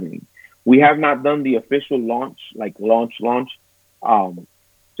first gathering. We have not done the official launch,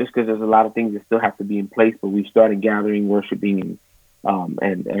 just because there's a lot of things that still have to be in place. But we started gathering, worshiping,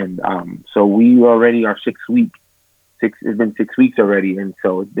 and so we already are 6 weeks. It's been 6 weeks already, and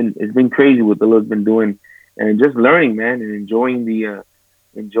so it's been crazy what the Lord's been doing, and just learning, man, and enjoying the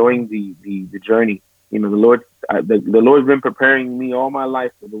journey. The Lord's been preparing me all my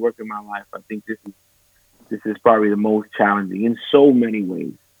life for the work of my life. I think this is probably the most challenging in so many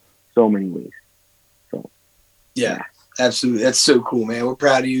ways. So yeah, absolutely. That's so cool, man. We're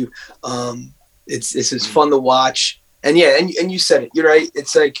proud of you. It's fun to watch, and and you said it. You're right.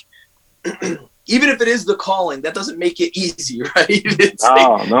 It's like, even if it is the calling, that doesn't make it easy, right? It's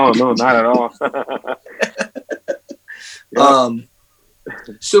no, not at all.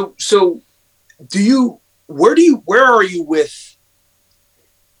 So where are you with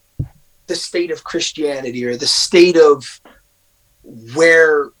the state of Christianity, or the state of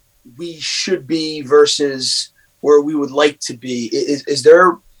where we should be versus where we would like to be? Is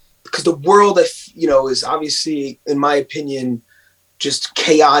there, because the world, is obviously, in my opinion, just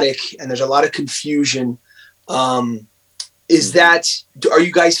chaotic, and there's a lot of confusion. Are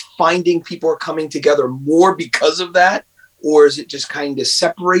you guys finding people are coming together more because of that? Or is it just kind of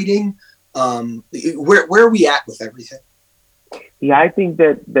separating? Where are we at with everything? Yeah, I think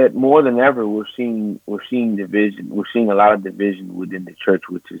that more than ever we're seeing division. We're seeing a lot of division within the church,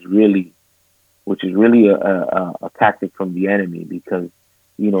 which is really a tactic from the enemy. Because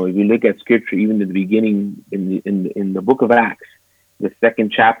if you look at Scripture, even in the beginning, in the book of Acts, the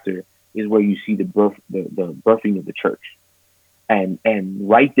 2nd chapter is where you see the birthing of the church, and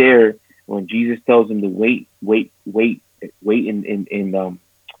right there when Jesus tells them to wait to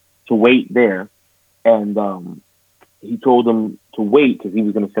wait there, and he told them to wait because he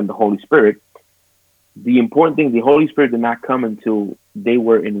was going to send the Holy Spirit. The important thing, the Holy Spirit did not come until they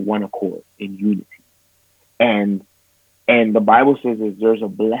were in one accord, in unity, and the Bible says that there's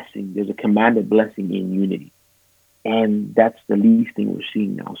a commanded blessing in unity, and that's the least thing we're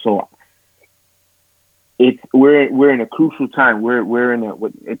seeing now. So we're in a crucial time. We're in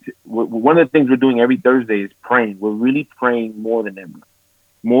one of the things we're doing every Thursday is praying. We're really praying more than ever.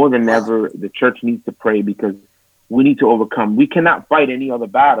 More than ever, the church needs to pray, because we need to overcome. We cannot fight any other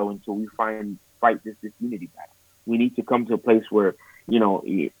battle until we fight this unity battle. We need to come to a place where,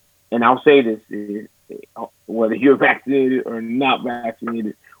 and I'll say this, whether you're vaccinated or not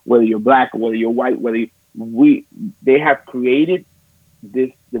vaccinated, whether you're black or whether you're white, they have created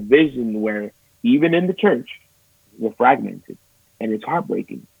this division where even in the church, we're fragmented, and it's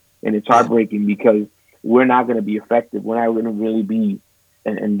heartbreaking. And it's heartbreaking because we're not going to be effective. We're not going to really be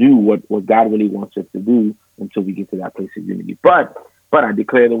and do what God really wants us to do until we get to that place of unity. But I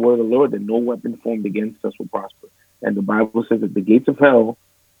declare the word of the Lord that no weapon formed against us will prosper. And the Bible says that the gates of hell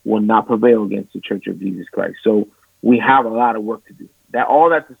will not prevail against the church of Jesus Christ. So we have a lot of work to do. All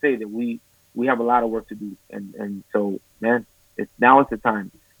that to say that we have a lot of work to do. And so, man, it's the time.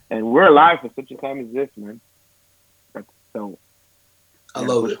 And we're alive for such a time as this, man. So I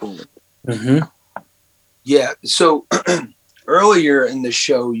love it. Mm-hmm. Yeah. So earlier in the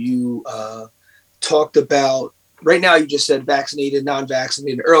show, you talked about, right now you just said vaccinated,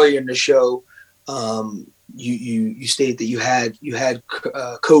 non-vaccinated. Earlier in the show, you stated that you had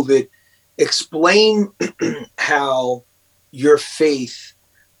COVID. Explain how your faith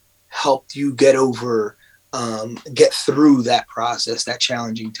helped you get over get through that process, that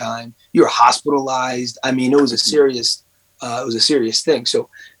challenging time. You're hospitalized. I mean, it was a serious thing. So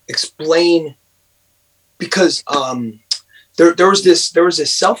explain, because there was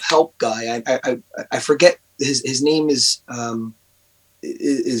this self-help guy. I forget his name is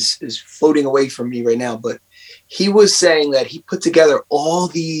floating away from me right now, but he was saying that he put together all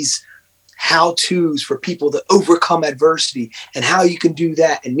these how-tos for people to overcome adversity and how you can do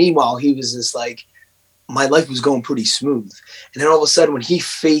that. And meanwhile, he was just like, my life was going pretty smooth. And then all of a sudden, when he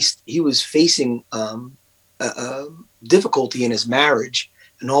was facing difficulty in his marriage,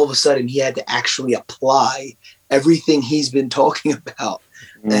 and all of a sudden he had to actually apply everything he's been talking about.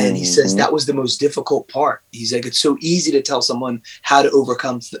 And he says that was the most difficult part. He's like, it's so easy to tell someone how to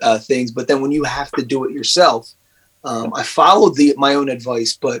overcome things, but then when you have to do it yourself, I followed my own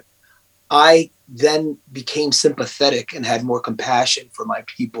advice, but I then became sympathetic and had more compassion for my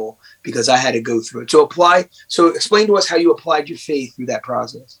people because I had to go through it. So explain to us how you applied your faith through that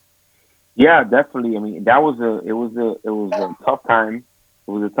process. Yeah, definitely. I mean, it was a tough time.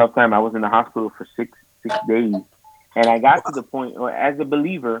 It was a tough time. I was in the hospital for six days, and I got to the point where, as a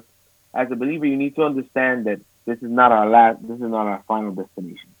believer, you need to understand that this is not our final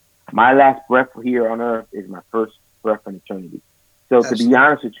destination. My last breath here on earth is my first breath in eternity. So Absolutely. To be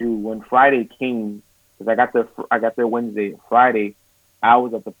honest with you, when Friday came, because I got there Wednesday, Friday, I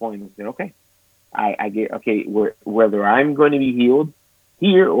was at the point and said, okay, whether I'm going to be healed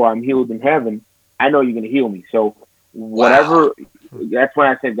here or I'm healed in heaven, I know you're going to heal me. So whatever, That's when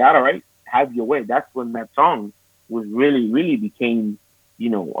I said, God, all right, have your way. That's when that song was really became,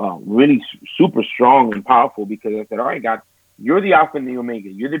 really super strong and powerful, because I said, all right, God, you're the Alpha and the Omega.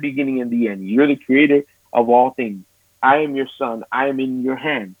 You're the beginning and the end. You're the creator of all things. I am your son. I am in your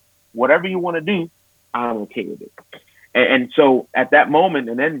hand. Whatever you want to do, I'm okay with it. And so at that moment,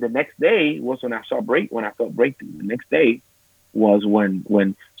 and then the next day was when I felt breakthrough. The next day was when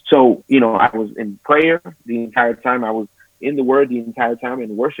I was in prayer the entire time. I was in the Word the entire time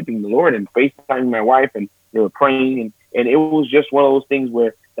and worshiping the Lord and FaceTiming my wife, and they were praying, and it was just one of those things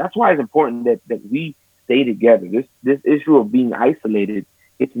where that's why it's important that we stay together. This issue of being isolated,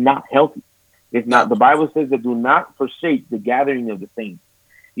 it's not healthy. It's not. The Bible says that do not forsake the gathering of the saints.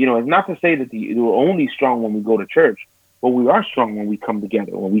 It's not to say that we're only strong when we go to church, but we are strong when we come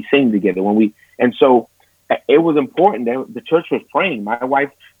together, when we sing together, and so it was important that the church was praying. My wife,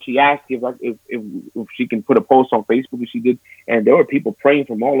 she asked if she can put a post on Facebook, and she did, and there were people praying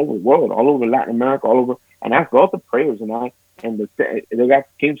from all over the world, all over Latin America, all over, and I felt the prayers, they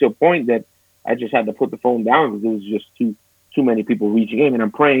came to a point that I just had to put the phone down because it was just too many people reaching in, and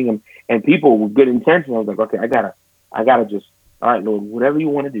I'm praying, and people with good intention. I was like, okay, I gotta just, all right, Lord, whatever you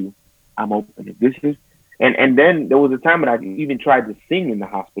want to do, I'm open. If this is, and then there was a time when I even tried to sing in the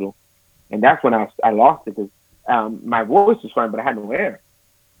hospital, and that's when I lost it, because my voice was fine, but I had no air.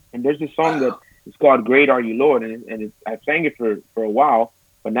 And there's this song that is called "Great Are You, Lord," and I sang it for a while,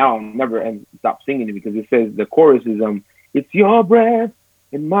 but now I'll never stop singing it, because it says, the chorus is it's your breath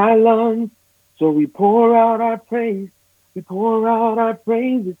in my lungs, so we pour out our praise. We pour out our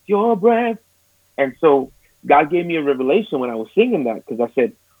praise, it's your breath. And so God gave me a revelation when I was singing that, because I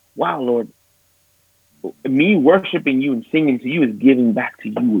said, wow, Lord, me worshiping you and singing to you is giving back to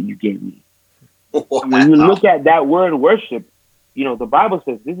you what you gave me. Wow. When you look at that word worship, the Bible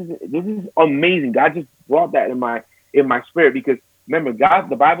says this is amazing. God just brought that in my spirit, because remember,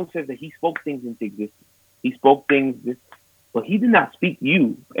 the Bible says that he spoke things into existence. He spoke things, but he did not speak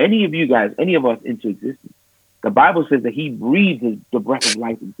any of us into existence. The Bible says that he breathed the breath of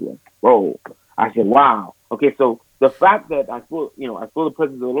life into us. Bro, I said, wow. Okay, so the fact that I feel the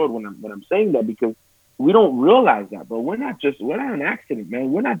presence of the Lord when I'm saying that, because we don't realize that, but we're not an accident,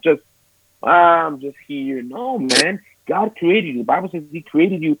 man. We're not just, I'm just here. No, man. God created you. The Bible says he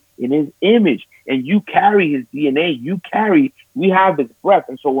created you in his image, and you carry his DNA. We have his breath.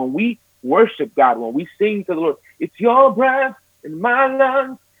 And so when we worship God, when we sing to the Lord, it's your breath in my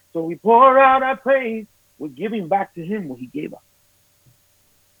lungs, so we pour out our praise. We're giving back to him what he gave us.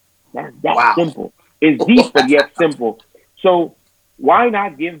 That's wow. Simple. It's deep, but yet simple. So why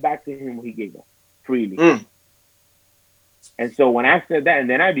not give back to him what he gave us freely? And so when I said that, and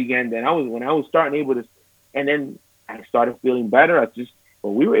then when I was starting able to, and then I started feeling better. It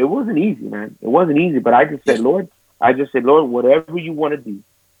wasn't easy, man. It wasn't easy, but I just said, Lord, whatever you want to do,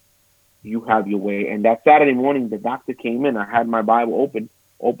 you have your way. And that Saturday morning, the doctor came in. I had my Bible open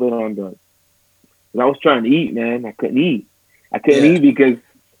on I was trying to eat, man. I couldn't eat. Eat because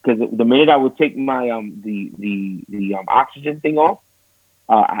the minute I would take my the oxygen thing off,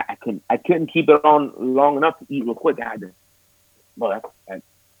 I couldn't keep it on long enough to eat real quick. I had to. Well,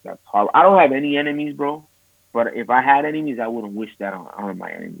 that's horrible. I don't have any enemies, bro. But if I had enemies, I wouldn't wish that on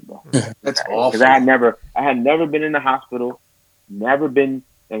my enemy, bro. That's awful. Because I had never been in the hospital, never been,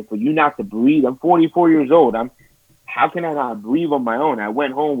 and for you not to breathe, I'm 44 years old. How can I not breathe on my own? I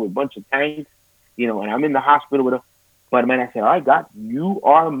went home with a bunch of tanks, and I'm in the hospital with them. But man, I said, all right, God, you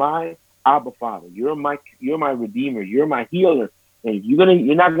are my Abba Father. You're my Redeemer. You're my healer. And if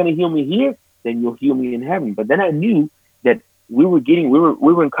you're not gonna heal me here, then you'll heal me in heaven. But then I knew that we were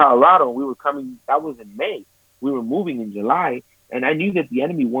in Colorado. We were coming. That was in May. We were moving in July, and I knew that the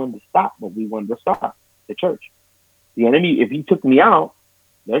enemy wanted to stop, but we wanted to stop the church. The enemy, if he took me out,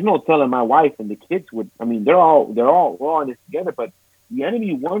 there's no telling my wife and the kids would. I mean, we're all in this together. But the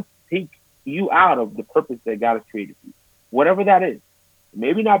enemy wants to take you out of the purpose that God has created for you, whatever that is.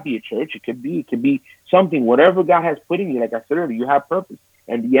 Maybe not be a church. It could be something. Whatever God has put in you, like I said earlier, you have purpose.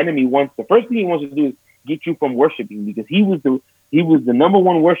 And the enemy the first thing he wants to do is get you from worshiping, because he was the number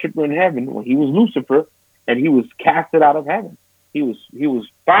one worshiper in heaven when he was Lucifer, and he was casted out of heaven. He was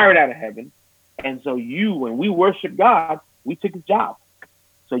fired out of heaven. And so when we worship God, we took his job.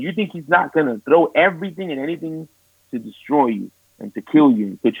 So you think he's not going to throw everything and anything to destroy you and to kill you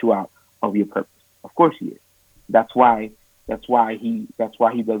and put you out of your purpose? Of course he is. That's why he does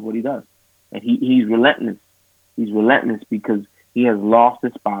what he does. And he's relentless. He's relentless because he has lost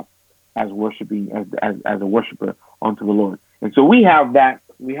his spot as worshiping as a worshiper unto the Lord. And so we have that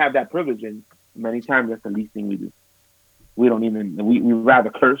privilege, and many times that's the least thing we do. We rather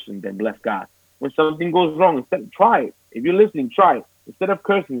curse than bless God. When something goes wrong, try it. If you're listening, try it. Instead of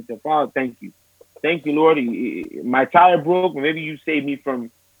cursing, say, Father, thank you. Thank you, Lord. My tire broke, but maybe you saved me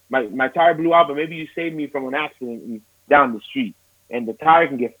from my tire blew out, but maybe you saved me from an accident down the street. And the tire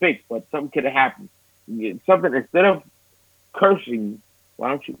can get fixed, but something could have happened. Something, instead of cursing, why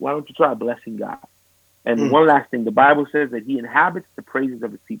don't you try blessing God? And one last thing, the Bible says that he inhabits the praises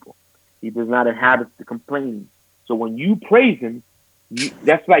of his people. He does not inhabit the complaining. So when you praise him,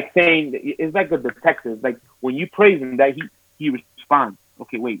 that's like saying, it's like a detective. It's like when you praise him, that he responds.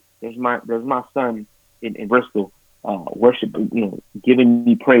 Okay, wait, there's my son in Bristol, worship, giving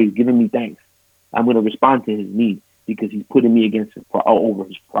me praise, giving me thanks. I'm going to respond to his need because he's putting me over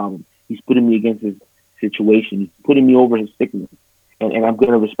his problem. He's putting me against his situation. He's putting me over his sickness. And I'm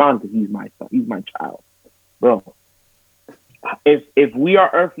going to respond because he's my son. He's my child. Bro, if we are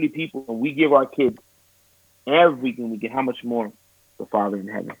earthly people and we give our kids everything we get, how much more the Father in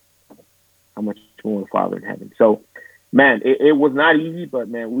heaven? How much more the Father in heaven? So, man, it was not easy, but,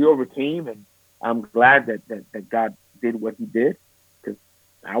 man, we overcame, and I'm glad that God did what he did, because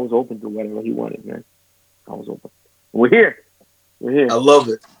I was open to whatever he wanted, man. I was open. We're here. I love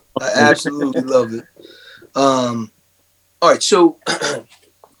it. I absolutely love it. All right, so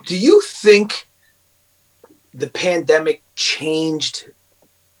do you think the pandemic changed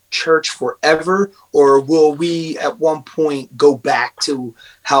church forever, or will we at one point go back to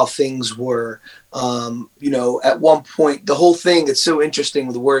how things were? At one point, the whole thing, it's so interesting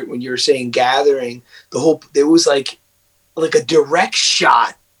with the word, when you were saying gathering, it was like a direct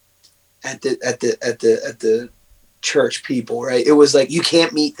shot at the church people, right? It was like, you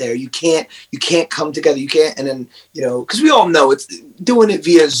can't meet there, you can't come together, you can't. And then, because we all know it's doing it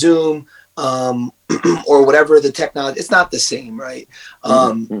via Zoom, or whatever the technology, it's not the same, right?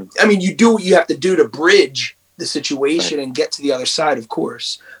 I mean, you do what you have to do to bridge the situation and get to the other side, of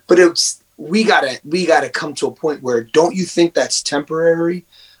course. But we gotta come to a point where, don't you think that's temporary?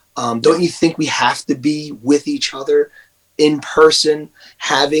 Don't you think we have to be with each other in person,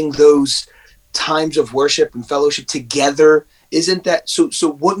 having those times of worship and fellowship together? Isn't that so?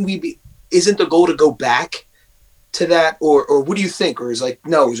 Wouldn't we be? Isn't the goal to go back to that, or what do you think? Or is it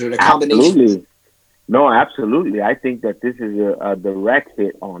a combination? Absolutely. No, absolutely. I think that this is a direct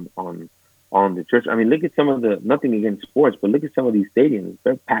hit on the church. I mean, look at some of nothing against sports, but look at some of these stadiums.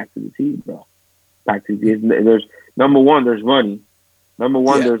 They're packed to the teeth, bro. Packed to the teeth. There's number one, there's money. Number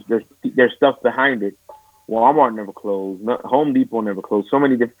one, there's stuff behind it. Walmart never closed. Home Depot never closed. So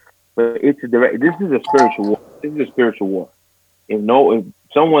many different. But it's a direct. This is a spiritual war. This is a spiritual war. If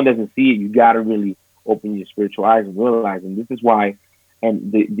someone doesn't see it, you got to really open your spiritual eyes and realize. And this is why.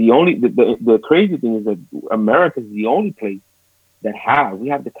 And the crazy thing is that America is the only place that we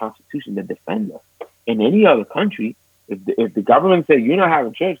have the Constitution that defends us. In any other country, if the government says you're not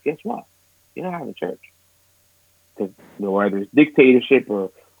having church, guess what? You're not having church, because whether it's dictatorship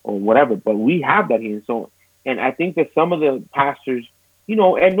or whatever. But we have that here. And I think that some of the pastors,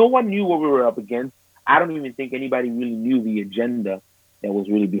 and no one knew what we were up against. I don't even think anybody really knew the agenda that was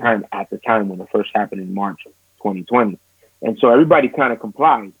really behind at the time when it first happened in March of 2020. And so everybody kind of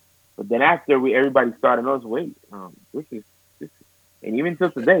complied. But then after everybody started noticing, wait, this is, and even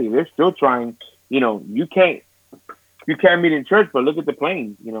till today, they're still trying. you can't meet in church, but look at the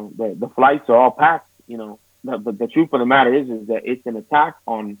planes. The flights are all packed. But the truth of the matter is that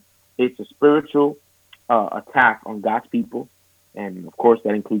it's a spiritual attack on God's people, and of course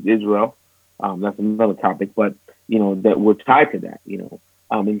that includes Israel. That's another topic, but that we're tied to that.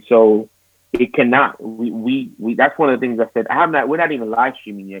 And so it cannot. We that's one of the things I said. We're not even live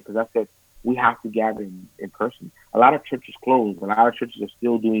streaming yet because I said we have to gather in person. A lot of churches closed. A lot of churches are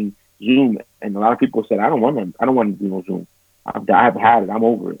still doing Zoom, and a lot of people said, I don't want to do no Zoom. I've had it. I'm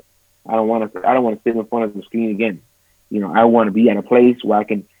over it. I don't want to sit in front of the screen again. I want to be at a place where I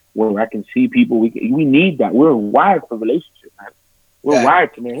can see people. We need that. We're wired for relationships, man. We're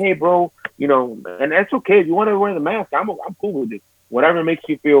wired to, man. Hey, bro, and that's okay. If you want to wear the mask, I'm cool with it. Whatever makes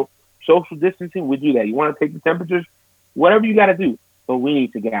you feel social distancing, we do that. You want to take the temperatures, whatever you got to do. But we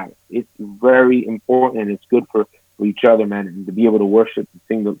need to gather. It's very important, and it's good for each other, man, and to be able to worship and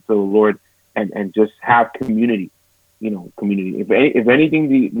sing to the Lord and just have community. Community. If anything,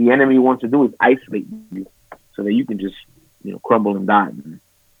 the enemy wants to do is isolate you so that you can just, crumble and die, man.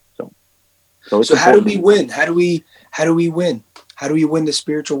 So how do we win? How do we win? How do we win the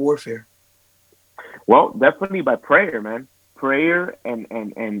spiritual warfare? Well, definitely by prayer, man. Prayer and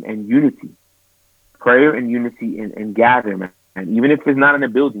unity. Prayer and unity and gather, man. And even if it's not in a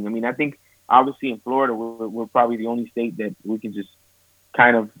building. I mean, I think obviously in Florida, we're probably the only state that we can just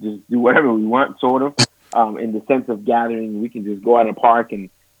kind of just do whatever we want, sort of. In the sense of gathering, we can just go out in a park and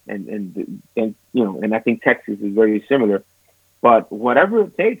I think Texas is very similar. But whatever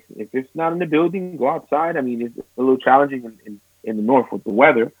it takes, if it's not in the building, go outside. I mean, it's a little challenging in the north with the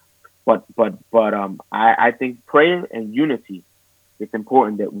weather, but I think prayer and unity. It's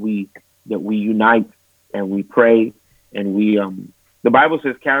important that we unite and we pray and we the Bible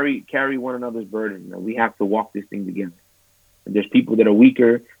says carry one another's burden. We have to walk this thing together. And there's people that are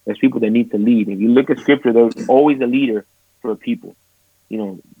weaker. There's people that need to lead. If you look at scripture, there's always a leader for a people.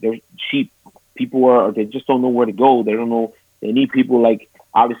 There's sheep. People they just don't know where to go. They don't know. They need people like,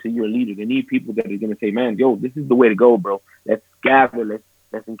 obviously you're a leader. They need people that are going to say, man, yo, this is the way to go, bro. Let's gather.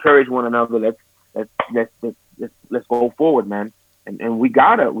 Let's encourage one another. Let's go forward, man. And we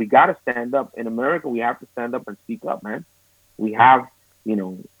gotta stand up. In America, we have to stand up and speak up, man. We have,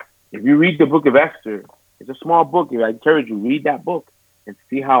 if you read the book of Esther, it's a small book. I encourage you, read that book and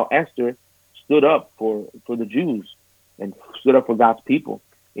see how Esther stood up for the Jews and stood up for God's people.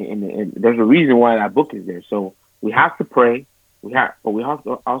 And there's a reason why that book is there. So we have to pray. But we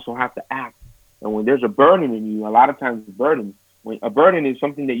also have to act. And when there's a burden in you, a lot of times when a burden is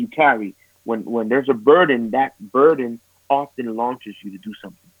something that you carry. When there's a burden, that burden often launches you to do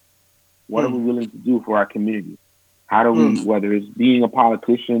something. What are we willing to do for our community? How do we, whether it's being a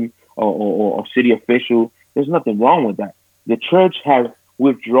politician or city official, there's nothing wrong with that. The church has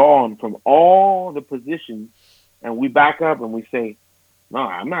withdrawn from all the positions, and we back up and we say, no,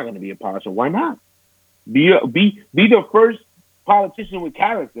 I'm not going to be a politician. Why not? Be the first politician with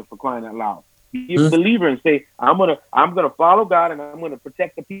character, for crying out loud. Be a believer and say, I'm gonna follow God and I'm gonna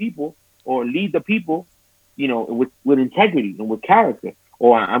protect the people or lead the people, with integrity and with character.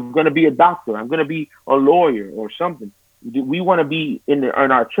 Or I'm gonna be a doctor. I'm gonna be a lawyer or something. We want to be in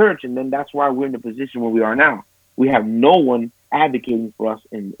our church, and then that's why we're in the position where we are now. We have no one advocating for us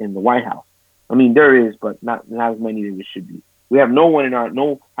in the White House. I mean, there is, but not as many as there should be. We have no one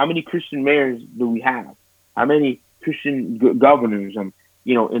how many Christian mayors do we have? How many Christian governors, in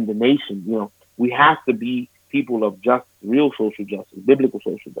the nation? We have to be people of justice, real social justice, biblical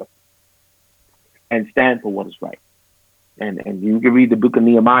social justice, and stand for what is right. And you can read the book of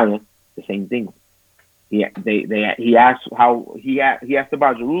Nehemiah, the same thing. He asked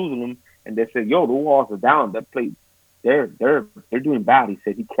about Jerusalem, and they said, "Yo, the walls are down. That place, they're doing bad." He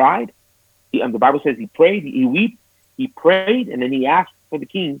said he cried. The Bible says he prayed, he wept, he prayed, and then he asked for the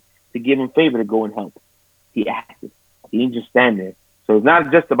king to give him favor to go and help. He acted. He didn't just stand there. So it's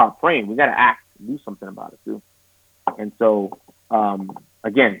not just about praying. We got to act and do something about it too. And so,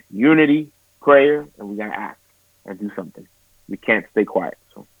 again, unity, prayer, and we got to act and do something. We can't stay quiet.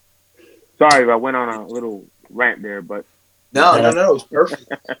 So, sorry if I went on a little rant there, but no, it's perfect.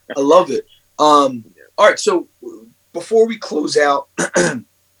 I love it. All right, so before we close out,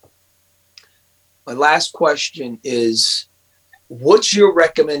 my last question is, what's your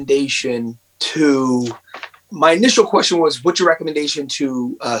recommendation to? My initial question was, what's your recommendation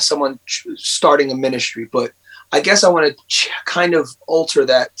to someone starting a ministry? But I guess I want to kind of alter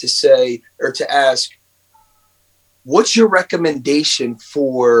that to say, or to ask, what's your recommendation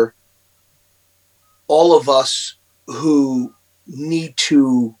for all of us who need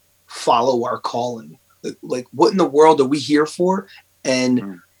to follow our calling? Like, what in the world are we here for?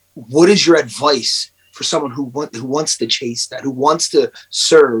 And what is your advice for someone who wants to chase that, who wants to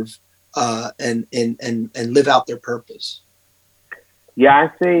serve and live out their purpose? Yeah,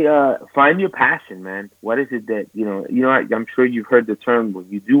 I say find your passion, man. What is it that I'm sure you've heard the term, when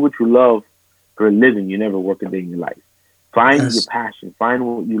you do what you love for a living, you never work a day in your life. Find your passion, find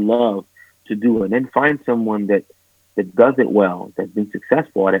what you love to do, and then find someone that does it well, that's been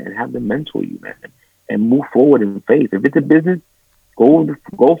successful at it, and have them mentor you, man, and move forward in faith. If it's a business, go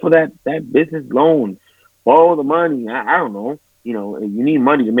for that business loan, borrow the money. I don't know, you need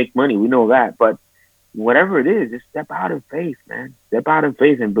money to make money. We know that, but whatever it is, just step out in faith, man. Step out in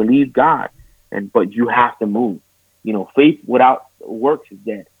faith and believe God. But you have to move. Faith without works is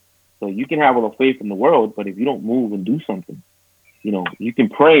dead. So you can have all the faith in the world, but if you don't move and do something, you can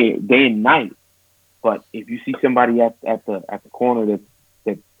pray day and night. But if you see somebody at the corner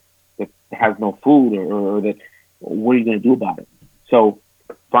that has no food or that, what are you going to do about it? So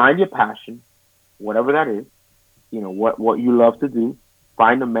find your passion, whatever that is. What you love to do.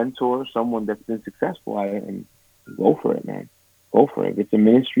 Find a mentor, someone that's been successful at it, and go for it, man. Go for it. If it's a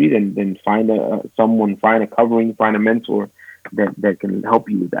ministry, then find find a covering, find a mentor that can help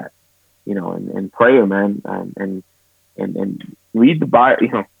you with that. And prayer, man, and read the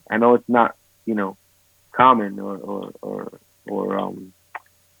Bible. I know it's not, common or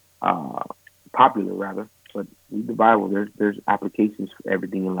popular rather, but read the Bible. There's applications for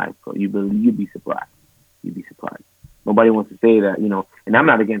everything in life. So you'd be surprised. You'd be surprised. Nobody wants to say that, and I'm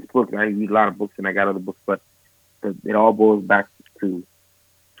not against books. I read a lot of books and I got other books, but it all boils back to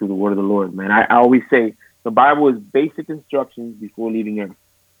the word of the Lord, man. I always say the Bible is basic instructions before leaving Earth.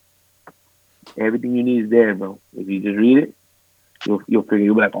 Everything you need is there, bro. If you just read it, you'll figure,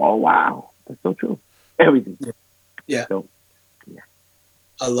 you'll be like, oh, wow, that's so true. Everything. Yeah. So, yeah.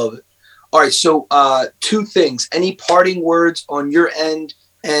 I love it. All right. So 2 things. Any parting words on your end,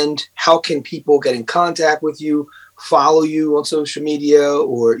 and how can people get in contact with you, follow you on social media,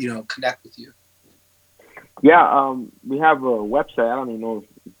 or, connect with you? Yeah. We have a website. I don't even know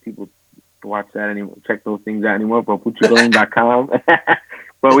if people watch that anymore, check those things out anymore, but puchicologne.com.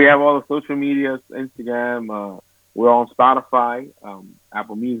 But we have all the social media, Instagram. We're on Spotify,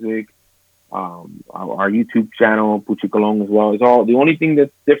 Apple Music, our YouTube channel, Puchicologne as well. It's all, the only thing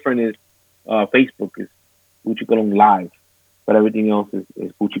that's different is Facebook is Puchicologne Live, but everything else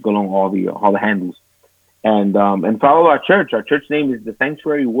is Puchicologne, all the handles. And follow our church. Our church name is the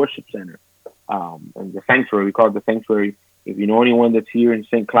Sanctuary Worship Center. And the Sanctuary, we call it the Sanctuary. If you know anyone that's here in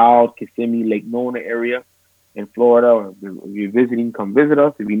St. Cloud, Kissimmee, Lake Nona area in Florida, or if you're visiting, come visit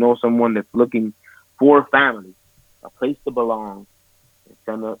us. If you know someone that's looking for a family, a place to belong,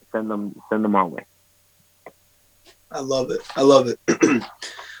 send them our way. I love it.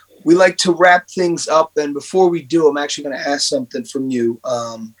 We like to wrap things up, and before we do, I'm actually going to ask something from you.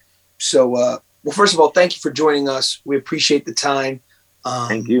 Well, first of all, thank you for joining us. We appreciate the time.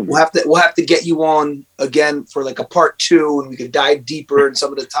 Thank you. We'll have to get you on again for like a part 2, and we can dive deeper in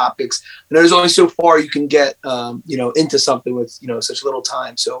some of the topics. And there's only so far you can get, into something with, such little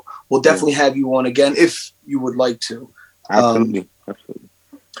time. So we'll definitely have you on again if you would like to. Absolutely.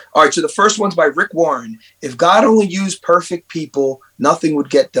 All right. So the first one's by Rick Warren. If God only used perfect people, nothing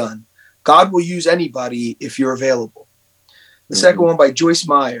would get done. God will use anybody if you're available. The second one by Joyce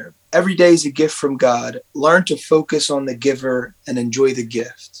Meyer. Every day is a gift from God. Learn to focus on the giver and enjoy the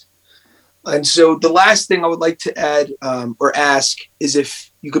gift. And so the last thing I would like to add or ask is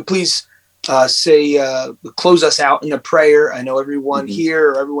if you could please close us out in a prayer. I know everyone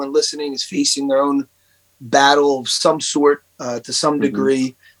here or everyone listening is facing their own battle of some sort to some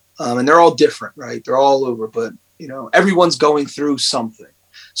degree. And they're all different, right? They're all over, but everyone's going through something.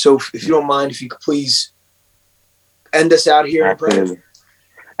 So if you don't mind, if you could please end us out here in prayer.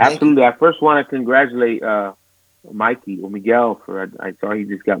 Absolutely. I first want to congratulate Mikey or Miguel I saw he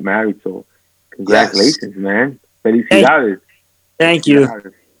just got married. So congratulations, man. Felicidades. Thank you.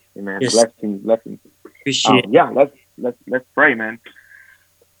 Hey, man. Yes. Blessings. Appreciate it. Let's pray, man.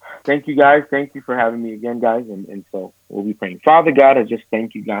 Thank you, guys. Thank you for having me again, guys. And so we'll be praying. Father God, I just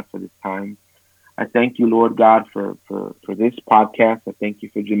thank you, God, for this time. I thank you, Lord God, for this podcast. I thank you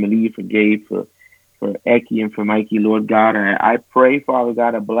for Jimmy Lee, for Gabe, for Eki, and for Mikey, Lord God. I pray, Father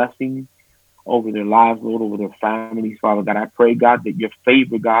God, a blessing over their lives, Lord, over their families, Father God. I pray, God, that your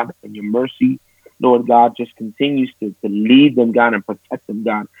favor, God, and your mercy, Lord God, just continues to lead them, God, and protect them,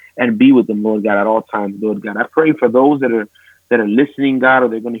 God, and be with them, Lord God, at all times, Lord God. I pray for those that are listening, God, or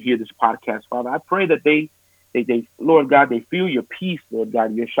they're going to hear this podcast, Father. I pray that they, Lord God, they feel your peace, Lord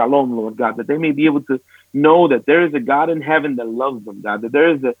God, your shalom, Lord God, that they may be able to know that there is a God in heaven that loves them, God, that there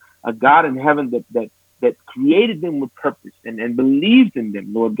is a God in heaven that created them with purpose and believed in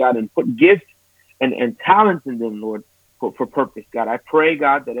them, Lord God, and put gifts and talents in them, Lord, for purpose, God. I pray,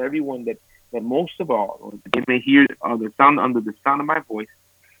 God, that everyone that most of all, Lord, they may hear the sound under the sound of my voice.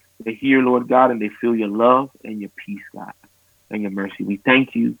 They hear, Lord God, and they feel your love and your peace, God, and your mercy. We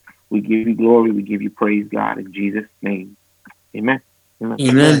thank you. We give you glory. We give you praise, God, in Jesus' name. Amen. Amen.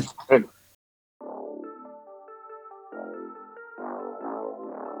 Amen.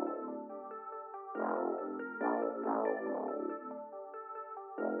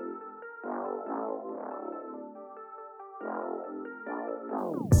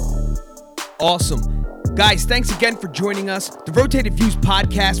 Awesome. Guys, thanks again for joining us. The Rotated Views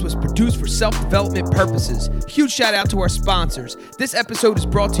podcast was produced for self-development purposes. Huge shout out to our sponsors. This episode is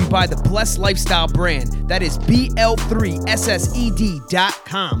brought to you by the Blessed Lifestyle brand. That is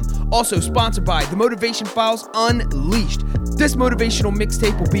BL3SSED.com. Also sponsored by The Motivation Files Unleashed. This motivational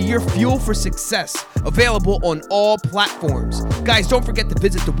mixtape will be your fuel for success. Available on all platforms. Guys, don't forget to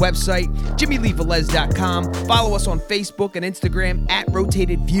visit the website, JimmyLeeVelez.com. Follow us on Facebook and Instagram at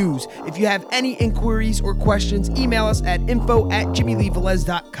Rotated Views. If you have any inquiries or questions, email us at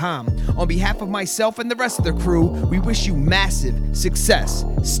info@JimmyLeeVelez.com. On behalf of myself and the rest of the crew, we wish you massive success.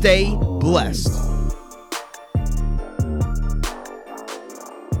 Stay blessed.